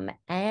Poonam.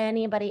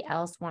 Anybody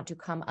else want to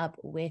come up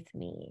with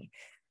me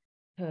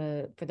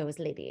for those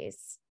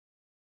ladies?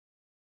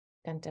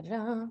 Dun, dun,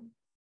 dun.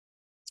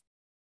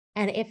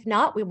 And if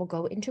not, we will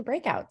go into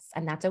breakouts,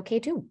 and that's okay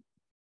too.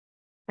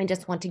 I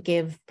just want to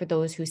give, for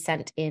those who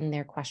sent in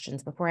their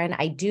questions beforehand,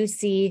 I do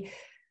see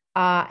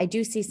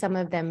some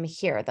of them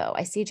here though.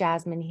 I see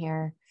Jasmine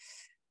here.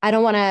 I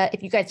don't want to,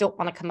 if you guys don't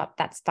want to come up,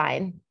 that's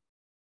fine.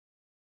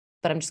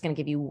 But I'm just going to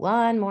give you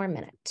one more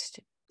minute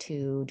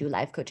to do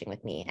live coaching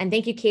with me. And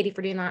thank you, Katie,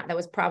 for doing that. That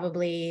was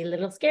probably a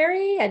little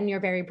scary, and you're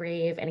very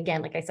brave. And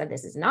again, like I said,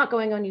 this is not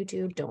going on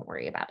YouTube. Don't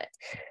worry about it.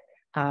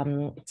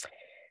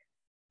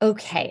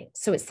 Okay,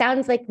 so it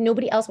sounds like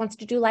nobody else wants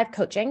to do live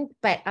coaching,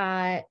 but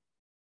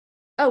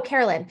oh,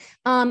 Carolyn.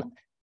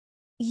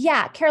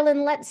 Yeah,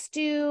 Carolyn, let's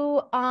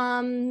do,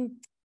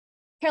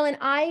 Carolyn,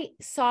 I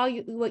saw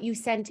what you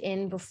sent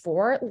in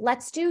before.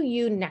 Let's do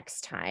you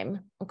next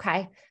time,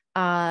 okay?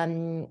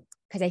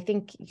 because I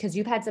think, because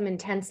you've had some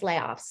intense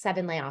layoffs,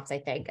 7 layoffs, I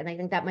think, and I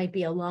think that might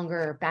be a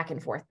longer back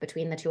and forth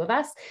between the two of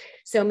us.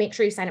 So make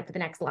sure you sign up for the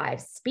next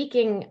live.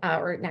 Speaking,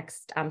 or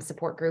next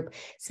support group.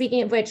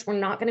 Speaking of which, we're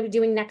not going to be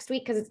doing next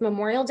week because it's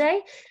Memorial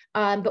Day,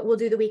 but we'll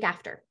do the week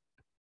after,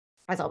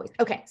 as always.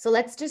 Okay, so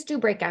let's just do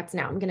breakouts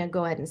now. I'm going to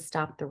go ahead and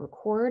stop the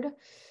record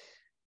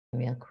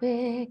real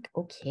quick.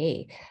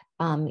 Okay.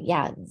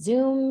 Yeah,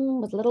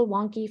 Zoom was a little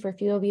wonky for a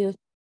few of you,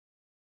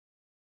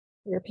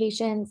 your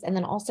patience. And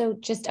then also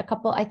just a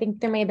couple, I think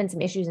there may have been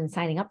some issues in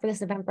signing up for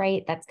this event,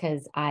 right? That's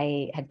because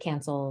I had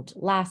canceled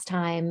last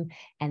time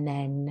and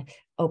then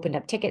opened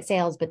up ticket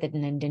sales, but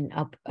then didn't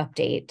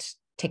update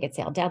ticket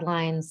sale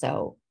deadline.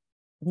 So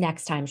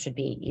next time should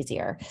be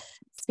easier.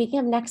 Speaking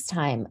of next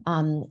time,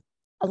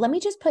 let me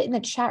just put in the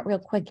chat real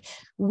quick.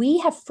 We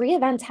have free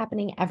events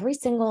happening every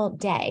single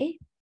day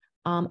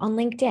on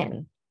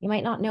LinkedIn. You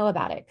might not know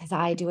about it because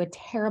I do a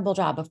terrible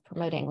job of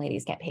promoting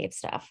Ladies Get Paid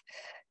stuff.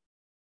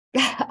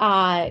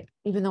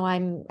 Even though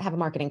I have a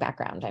marketing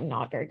background, I'm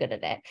not very good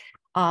at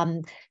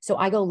it. So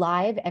I go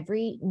live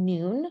every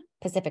noon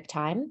Pacific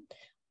time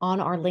on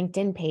our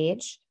LinkedIn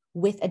page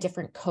with a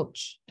different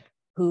coach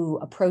who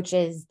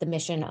approaches the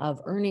mission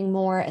of earning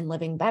more and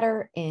living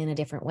better in a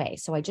different way.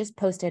 So I just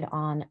posted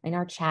in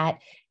our chat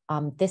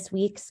this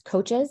week's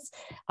coaches.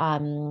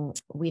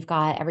 We've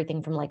got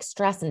everything from like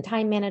stress and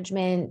time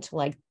management to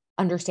like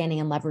understanding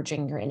and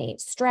leveraging your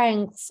innate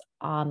strengths.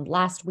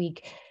 Last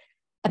week,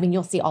 I mean,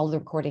 you'll see all the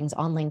recordings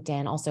on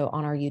LinkedIn, also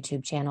on our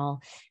YouTube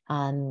channel.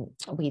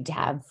 We'd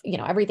have,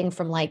 everything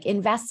from like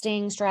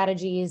investing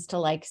strategies to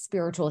like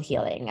spiritual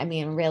healing. I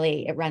mean,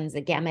 really, it runs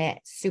the gamut,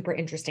 super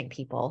interesting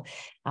people.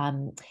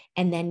 And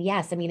then,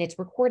 yes, I mean, it's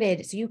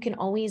recorded, so you can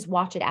always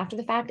watch it after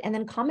the fact and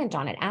then comment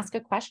on it, ask a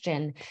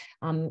question,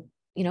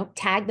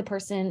 tag the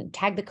person,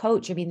 tag the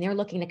coach. I mean, they're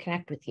looking to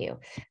connect with you.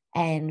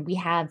 And we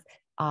have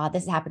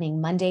this is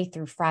happening Monday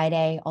through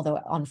Friday, although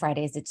on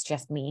Fridays, it's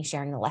just me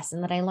sharing the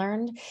lesson that I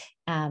learned.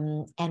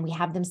 And we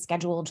have them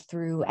scheduled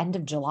through end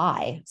of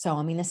July. So,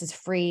 I mean, this is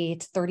free.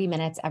 It's 30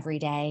 minutes every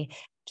day.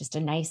 Just a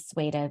nice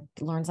way to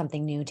learn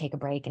something new, take a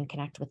break and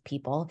connect with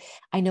people.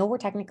 I know we're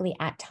technically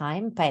at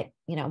time, but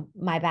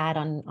my bad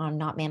on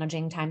not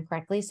managing time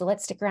correctly. So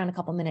let's stick around a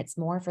couple minutes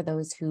more for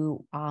those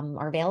who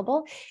are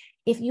available.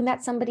 If you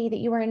met somebody that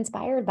you were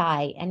inspired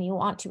by and you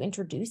want to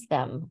introduce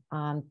them,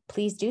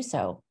 please do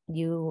so.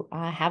 You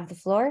have the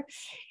floor,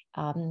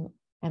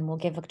 and we'll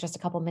give just a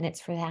couple minutes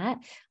for that.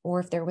 Or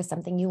if there was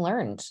something you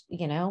learned,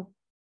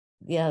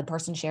 the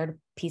person shared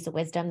a piece of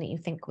wisdom that you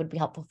think would be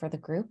helpful for the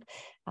group.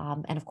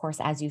 And of course,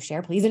 as you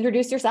share, please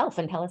introduce yourself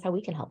and tell us how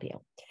we can help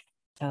you.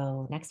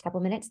 So next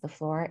couple minutes, the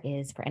floor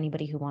is for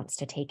anybody who wants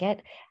to take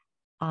it.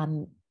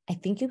 I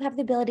think you have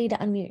the ability to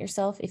unmute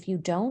yourself. If you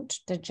don't,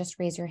 to just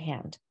raise your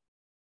hand.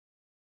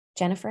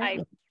 Jennifer?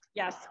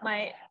 Yes,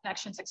 my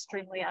connection's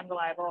extremely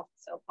unreliable,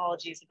 so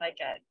apologies if I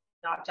get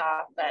knocked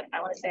off, but I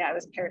want to say I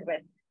was paired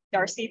with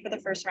Darcy for the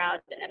first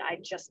round, and I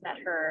just met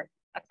her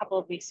a couple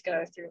of weeks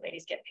ago through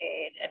Ladies Get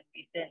Paid, and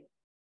we've been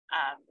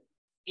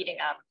meeting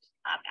up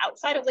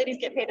outside of Ladies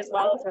Get Paid as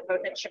well, as we're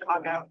both in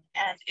Chicago,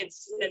 and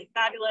it's been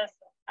fabulous.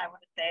 I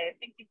want to say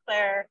thank you,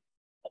 Claire.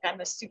 Like, I'm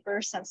a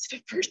super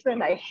sensitive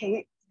person. I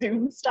hate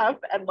Zoom stuff,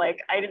 and like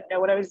I didn't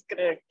know what I was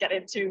gonna get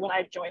into when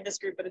I joined this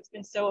group, but it's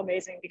been so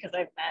amazing because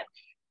I've met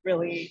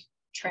really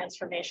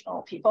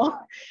transformational people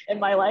in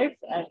my life,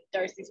 and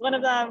Darcy's one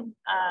of them.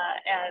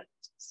 And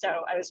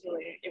so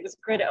it was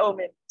a good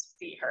omen to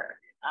see her.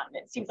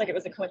 It seems like it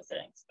was a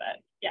coincidence,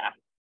 but yeah.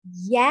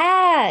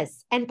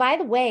 Yes. And by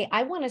the way,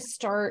 I want to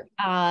start,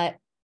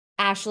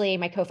 Ashley,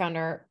 my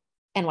co-founder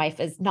and wife,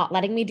 is not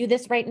letting me do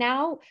this right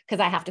now because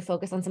I have to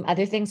focus on some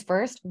other things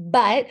first.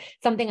 But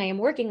something I am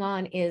working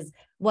on is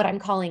what I'm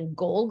calling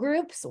goal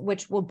groups,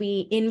 which will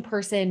be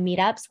in-person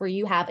meetups where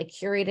you have a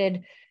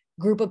curated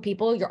group of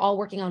people. You're all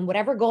working on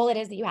whatever goal it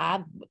is that you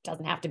have. It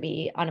doesn't have to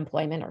be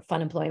unemployment or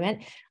fun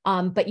employment,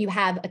 but you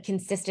have a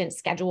consistent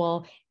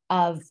schedule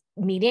of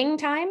meeting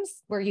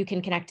times where you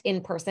can connect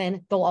in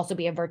person. There'll also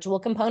be a virtual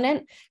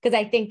component because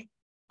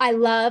I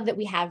love that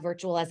we have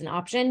virtual as an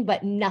option,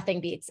 but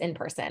nothing beats in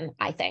person,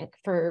 I think,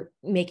 for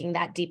making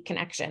that deep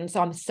connection.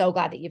 So I'm so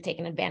glad that you've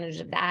taken advantage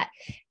of that.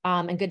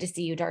 And good to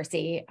see you,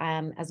 Darcy,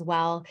 as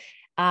well.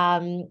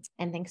 And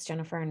thanks,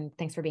 Jennifer, and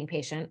thanks for being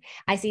patient.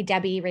 I see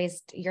Debbie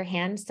raised your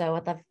hand, so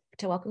I'd love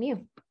to welcome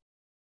you.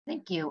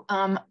 Thank you.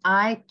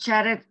 I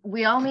chatted,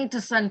 we all need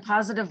to send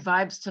positive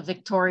vibes to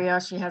Victoria.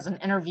 She has an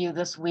interview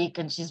this week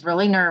and she's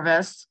really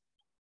nervous.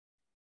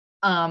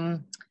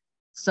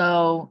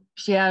 So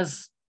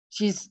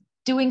she's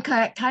doing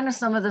kind of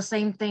some of the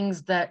same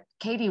things that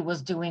Katie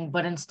was doing,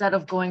 but instead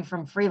of going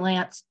from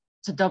freelance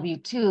to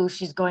W-2,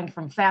 she's going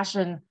from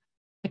fashion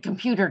to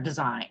computer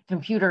design,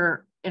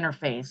 computer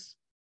interface,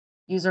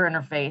 user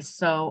interface.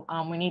 So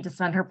we need to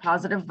send her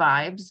positive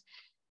vibes.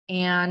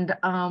 And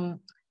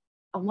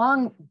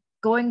along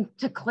going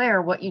to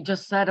Claire, what you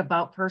just said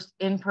about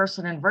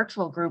in-person and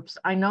virtual groups,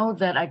 I know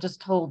that I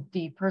just told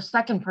the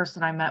second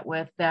person I met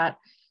with that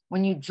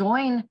when you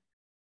join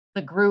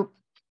the group,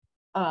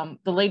 the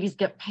Ladies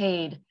Get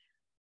Paid,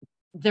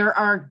 there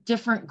are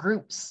different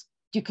groups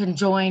you can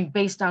join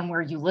based on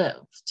where you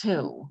live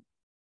too.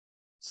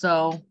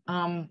 So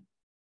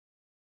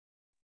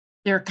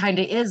there kind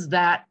of is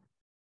that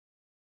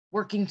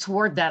working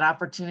toward that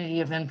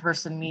opportunity of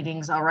in-person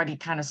meetings already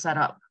kind of set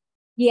up.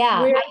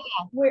 Yeah.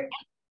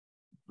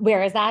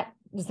 Where is that?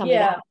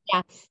 Yeah.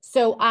 Yeah.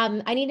 So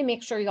I need to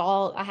make sure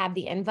y'all have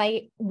the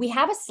invite. We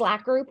have a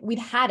Slack group. We've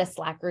had a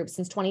Slack group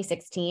since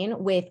 2016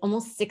 with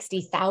almost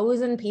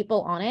 60,000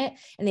 people on it,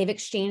 and they've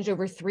exchanged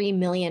over 3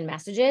 million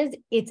messages.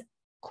 It's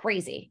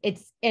crazy.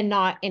 And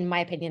not, in my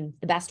opinion,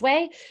 the best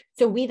way.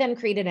 So we then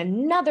created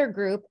another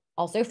group,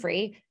 also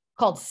free,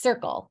 called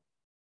Circle.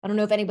 I don't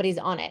know if anybody's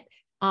on it.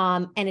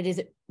 And it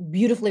is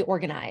beautifully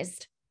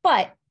organized,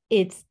 but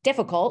it's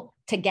difficult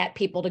to get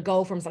people to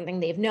go from something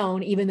they've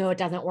known, even though it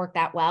doesn't work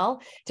that well,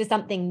 to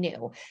something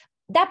new.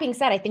 That being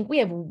said, I think we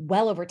have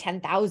well over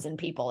 10,000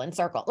 people in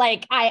Circle.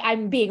 Like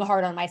I'm being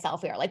hard on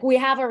myself here. Like we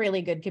have a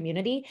really good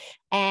community,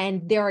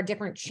 and there are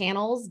different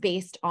channels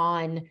based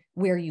on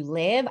where you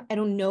live. I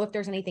don't know if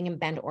there's anything in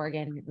Bend,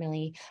 Oregon,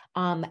 really.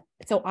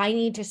 So I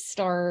need to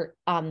start,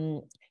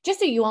 just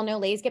so you all know,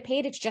 Ladies Get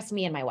Paid, it's just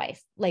me and my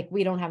wife. Like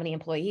we don't have any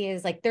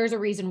employees. Like there's a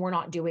reason we're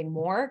not doing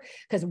more,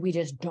 because we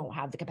just don't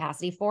have the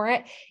capacity for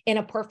it. In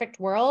a perfect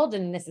world,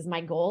 and this is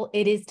my goal,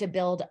 it is to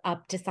build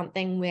up to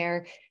something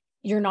where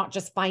you're not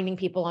just finding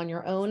people on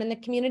your own in the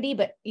community,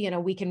 but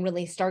we can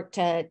really start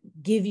to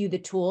give you the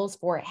tools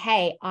for,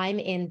 hey, I'm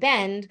in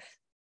Bend,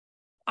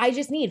 I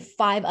just need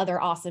 5 other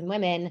awesome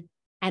women,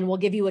 and we'll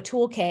give you a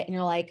toolkit, and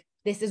you're like,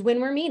 this is when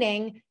we're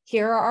meeting.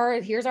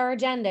 Here's our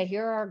agenda.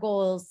 Here are our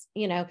goals,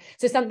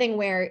 so something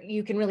where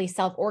you can really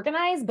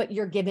self-organize, but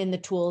you're given the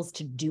tools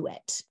to do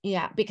it.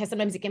 Yeah. Because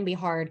sometimes it can be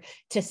hard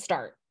to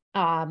start,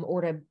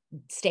 or to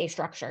stay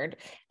structured.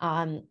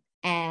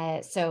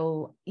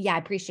 So yeah, I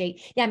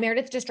appreciate,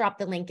 Meredith just dropped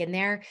the link in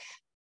there.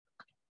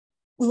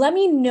 Let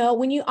me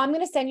know I'm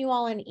going to send you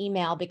all an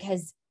email,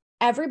 because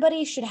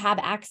everybody should have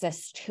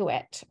access to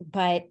it,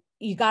 but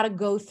you got to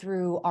go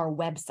through our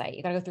website.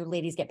 You got to go through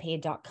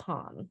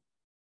ladiesgetpaid.com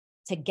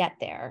to get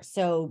there.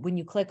 So when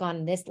you click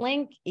on this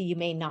link, you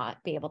may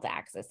not be able to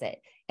access it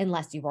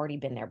unless you've already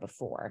been there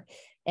before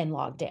and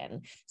logged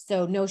in.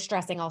 So no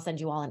stressing. I'll send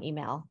you all an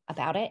email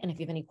about it. And if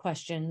you have any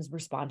questions,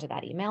 respond to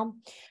that email.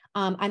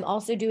 I'm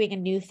also doing a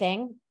new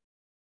thing,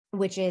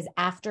 which is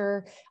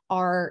after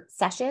our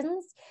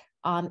sessions,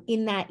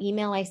 in that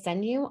email I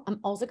send you, I'm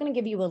also going to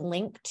give you a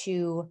link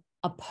to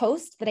a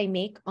post that I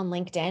make on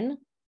LinkedIn,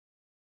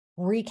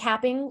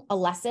 recapping a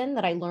lesson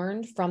that I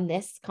learned from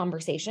this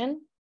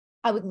conversation.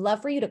 I would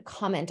love for you to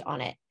comment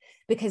on it,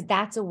 because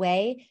that's a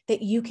way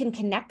that you can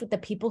connect with the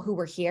people who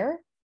were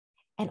here.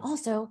 And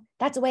also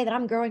that's a way that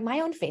I'm growing my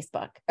own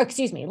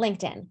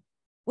LinkedIn,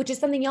 which is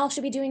something y'all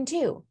should be doing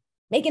too.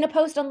 Making a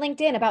post on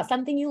LinkedIn about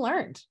something you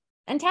learned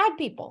and tag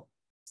people.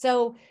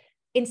 So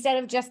instead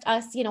of just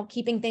us,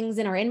 keeping things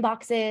in our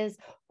inboxes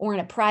or in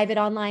a private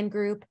online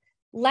group,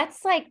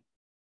 let's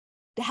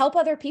help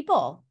other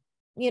people.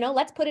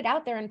 Let's put it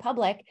out there in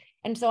public.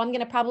 And so I'm going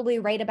to probably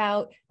write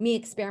about me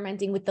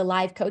experimenting with the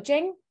live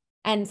coaching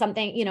and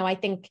something, I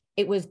think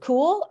it was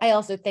cool. I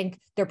also think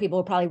there are people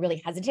who are probably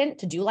really hesitant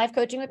to do live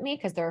coaching with me,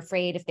 because they're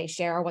afraid if they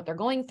share what they're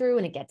going through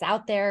and it gets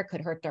out there, it could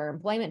hurt their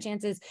employment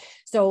chances.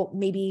 So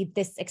maybe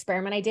this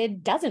experiment I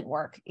did doesn't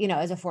work,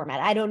 as a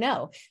format. I don't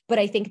know. But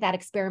I think that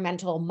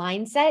experimental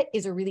mindset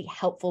is a really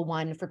helpful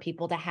one for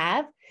people to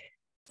have.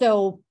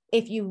 So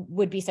if you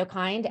would be so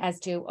kind as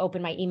to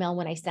open my email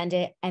when I send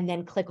it, and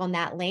then click on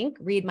that link,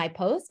 read my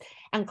post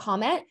and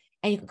comment,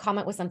 and you can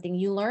comment with something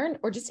you learned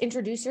or just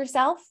introduce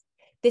yourself.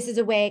 This is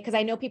a way, because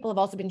I know people have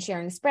also been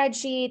sharing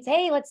spreadsheets.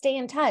 Hey, let's stay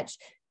in touch.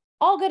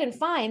 All good and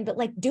fine, but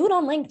do it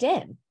on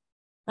LinkedIn.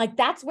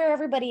 That's where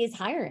everybody is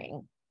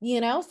hiring,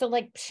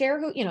 so share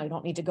who, you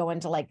don't need to go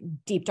into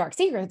deep, dark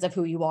secrets of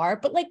who you are,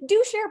 but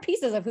do share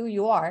pieces of who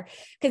you are,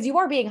 because you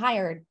are being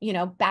hired,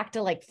 back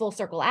to full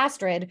circle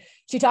Astrid.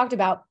 She talked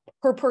about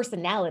her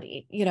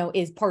personality,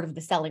 is part of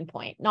the selling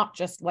point, not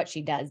just what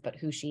she does, but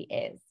who she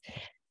is.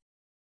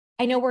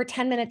 I know we're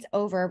 10 minutes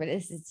over, but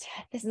this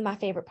is my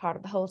favorite part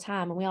of the whole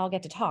time, and we all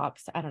get to talk.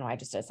 So I don't know. I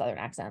just did a Southern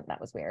accent.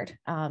 That was weird.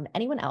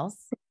 Anyone else?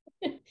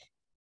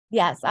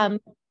 Yes.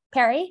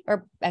 Perry,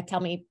 or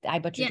tell me I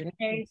butchered your name.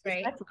 Perry's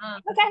right.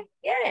 Okay.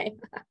 Yay.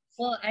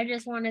 Well, I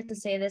just wanted to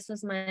say this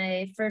was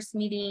my first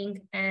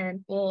meeting,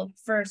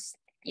 first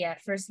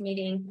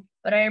meeting.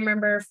 But I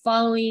remember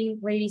following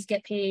Ladies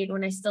Get Paid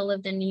when I still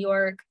lived in New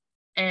York,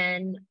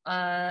 and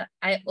I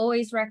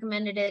always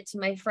recommended it to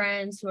my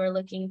friends who are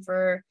looking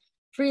for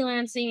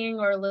freelancing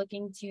or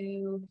looking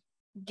to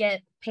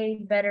get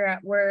paid better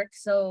at work.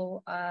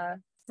 So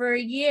for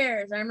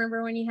years, I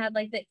remember when you had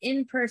the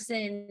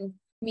in-person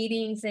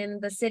meetings in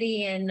the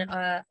city, and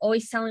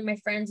always telling my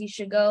friends you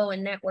should go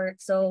and network.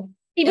 So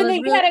even though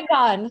you hadn't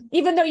gone,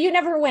 even though you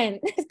never went,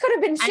 it could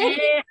have been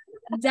shitty.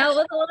 I dealt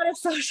with a lot of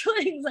social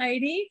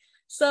anxiety.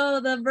 So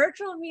the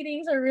virtual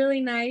meetings are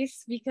really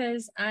nice,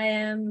 because I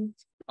am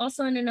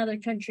also in another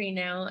country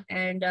now,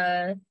 and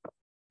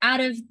out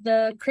of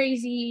the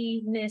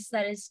craziness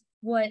that is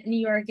what New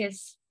York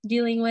is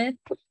dealing with,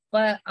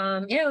 But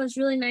yeah, it was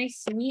really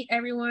nice to meet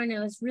everyone. It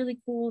was really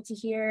cool to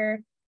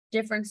hear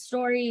different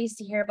stories,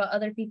 to hear about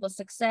other people's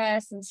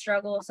success and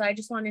struggle. So I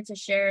just wanted to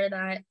share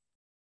that.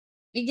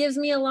 It gives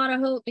me a lot of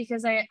hope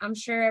because I'm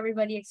sure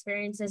everybody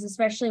experiences,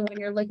 especially when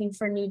you're looking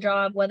for a new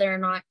job, whether or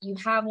not you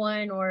have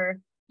one or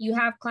you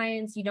have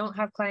clients, you don't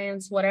have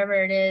clients, whatever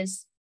it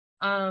is.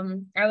 I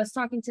was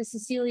talking to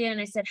Cecilia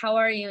and I said, how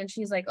are you? And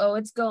she's like, oh,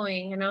 it's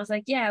going. And I was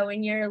like, yeah,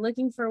 when you're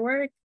looking for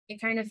work, it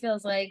kind of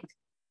feels like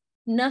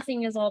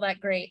nothing is all that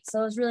great.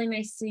 So it was really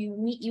nice to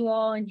meet you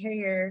all and hear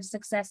your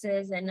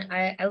successes. And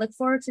I look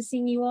forward to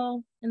seeing you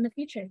all in the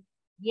future.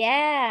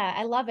 Yeah,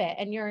 I love it.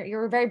 And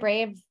you're very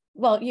brave.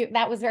 Well,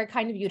 that was very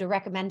kind of you to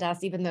recommend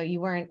us, even though you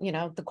weren't,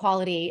 the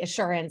quality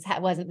assurance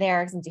wasn't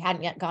there since you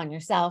hadn't yet gone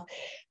yourself.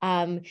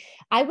 I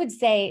would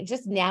say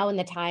just now in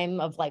the time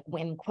of like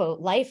when quote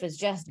life is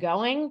just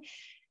going,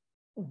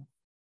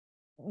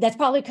 that's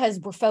probably because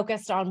we're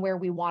focused on where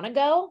we want to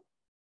go.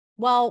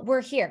 Well,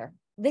 we're here.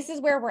 This is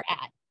where we're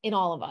at in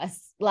all of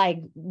us.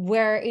 Like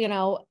where,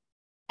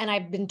 and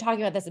I've been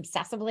talking about this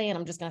obsessively, and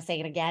I'm just going to say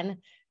it again.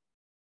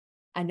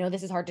 I know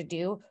this is hard to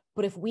do,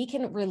 but if we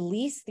can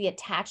release the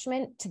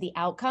attachment to the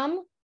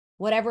outcome,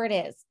 whatever it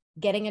is,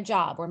 getting a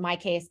job, or in my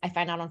case, I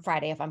find out on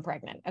Friday if I'm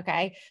pregnant.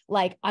 Okay.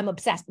 Like I'm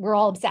obsessed. We're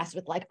all obsessed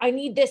with like, I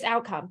need this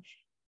outcome.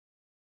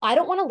 I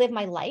don't want to live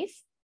my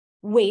life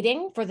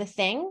waiting for the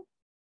thing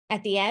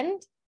at the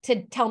end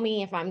to tell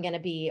me if I'm going to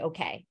be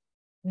okay.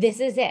 This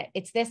is it.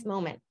 It's this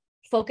moment.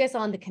 Focus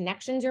on the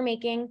connections you're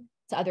making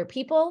to other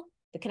people,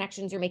 the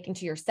connections you're making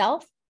to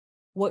yourself,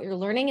 what you're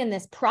learning in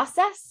this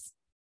process.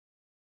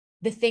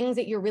 The things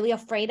that you're really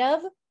afraid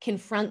of,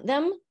 confront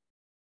them.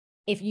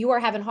 If you are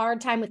having a hard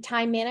time with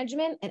time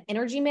management and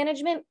energy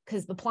management,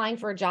 because applying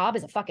for a job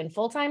is a fucking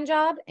full-time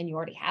job and you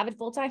already have a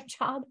full-time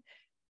job,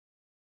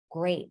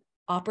 great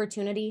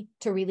opportunity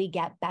to really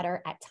get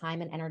better at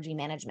time and energy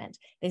management.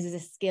 This is a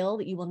skill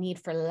that you will need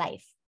for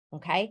life,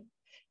 okay?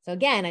 So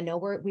again, I know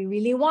we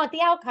really want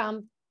the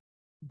outcome,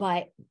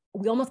 but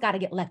we almost got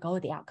to let go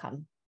of the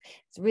outcome.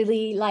 It's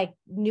really like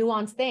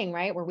nuanced thing,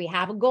 right? Where we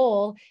have a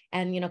goal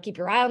and, keep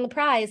your eye on the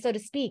prize, so to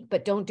speak,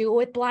 but don't do it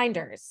with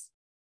blinders.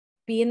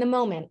 Be in the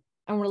moment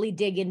and really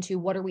dig into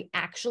what are we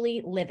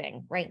actually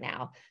living right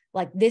now?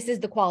 Like this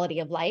is the quality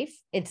of life.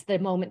 It's the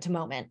moment to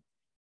moment,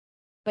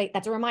 but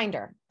that's a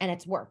reminder and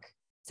it's work.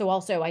 So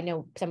also I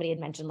know somebody had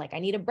mentioned like, I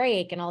need a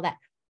break and all that.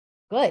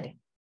 Good.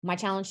 My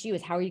challenge to you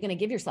is how are you going to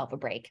give yourself a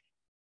break?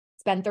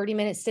 Spend 30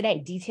 minutes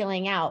today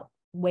detailing out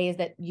ways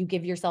that you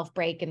give yourself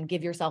break and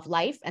give yourself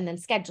life and then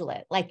schedule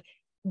it. Like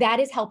that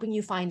is helping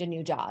you find a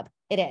new job.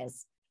 It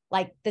is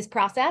like this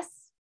process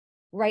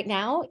right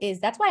now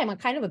that's why I'm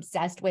kind of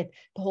obsessed with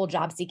the whole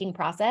job seeking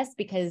process,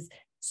 because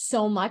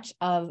so much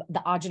of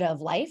the agita of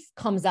life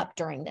comes up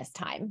during this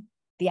time,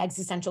 the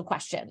existential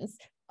questions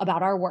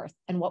about our worth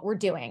and what we're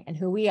doing and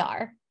who we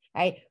are,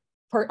 right?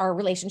 Our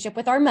relationship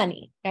with our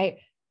money, right?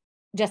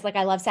 Just like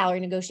I love salary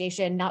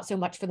negotiation, not so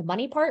much for the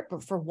money part,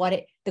 but for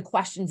the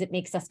questions it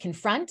makes us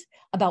confront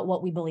about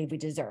what we believe we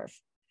deserve.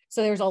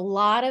 So there's a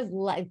lot of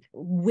like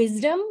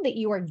wisdom that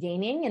you are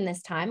gaining in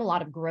this time, a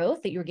lot of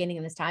growth that you're gaining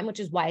in this time, which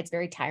is why it's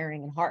very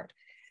tiring and hard.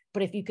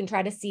 But if you can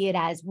try to see it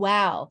as,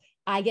 wow,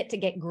 I get to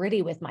get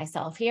gritty with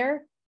myself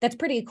here, that's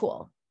pretty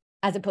cool,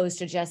 as opposed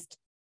to just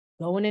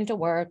going into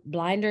work,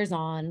 blinders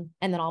on,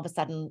 and then all of a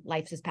sudden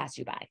life has passed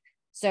you by.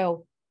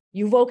 So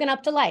you've woken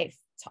up to life.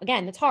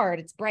 Again, it's hard.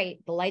 It's bright.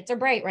 The lights are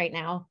bright right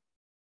now.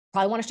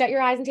 Probably want to shut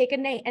your eyes and take a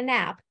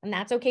nap, and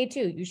that's okay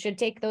too. You should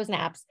take those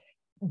naps.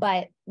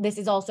 But this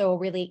is also a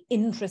really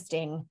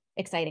interesting,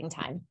 exciting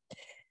time.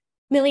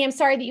 Millie, I'm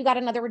sorry that you got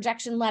another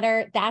rejection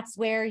letter. That's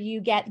where you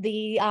get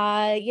the,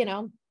 I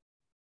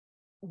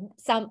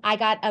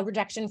got a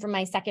rejection from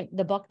this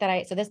book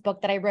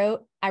that I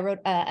wrote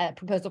a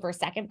proposal for a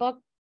second book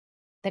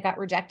that got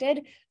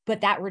rejected,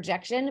 but that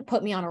rejection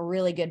put me on a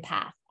really good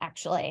path,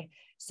 actually.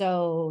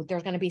 So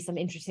there's going to be some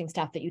interesting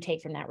stuff that you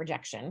take from that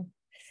rejection.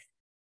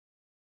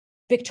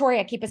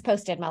 Victoria, keep us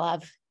posted, my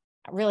love.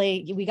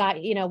 Really, we got,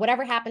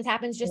 whatever happens.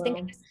 Just think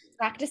of this as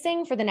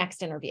practicing for the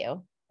next interview,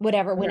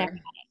 whenever.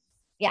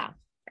 Yeah.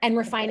 And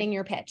refining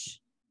your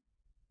pitch.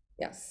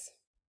 Yes.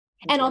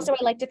 And also I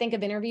like to think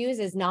of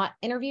interviews as not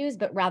interviews,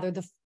 but rather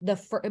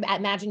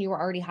imagine you were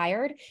already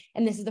hired.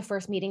 And this is the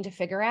first meeting to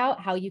figure out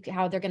how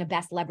they're going to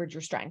best leverage your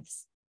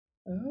strengths.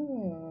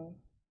 Oh.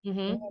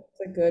 Mm-hmm.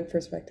 That's a good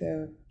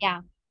perspective.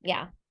 Yeah.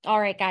 Yeah.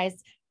 All right,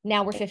 guys.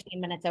 Now we're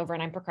 15 minutes over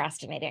and I'm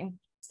procrastinating.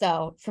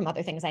 So from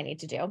other things I need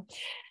to do.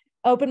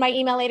 Open my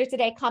email later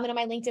today, comment on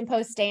my LinkedIn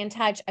post, stay in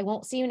touch. I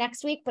won't see you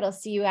next week, but I'll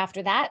see you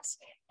after that.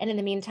 And in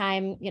the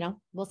meantime,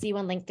 we'll see you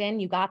on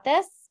LinkedIn. You got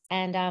this,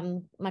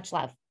 and much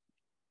love.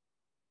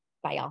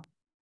 Bye, y'all.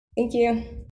 Thank you.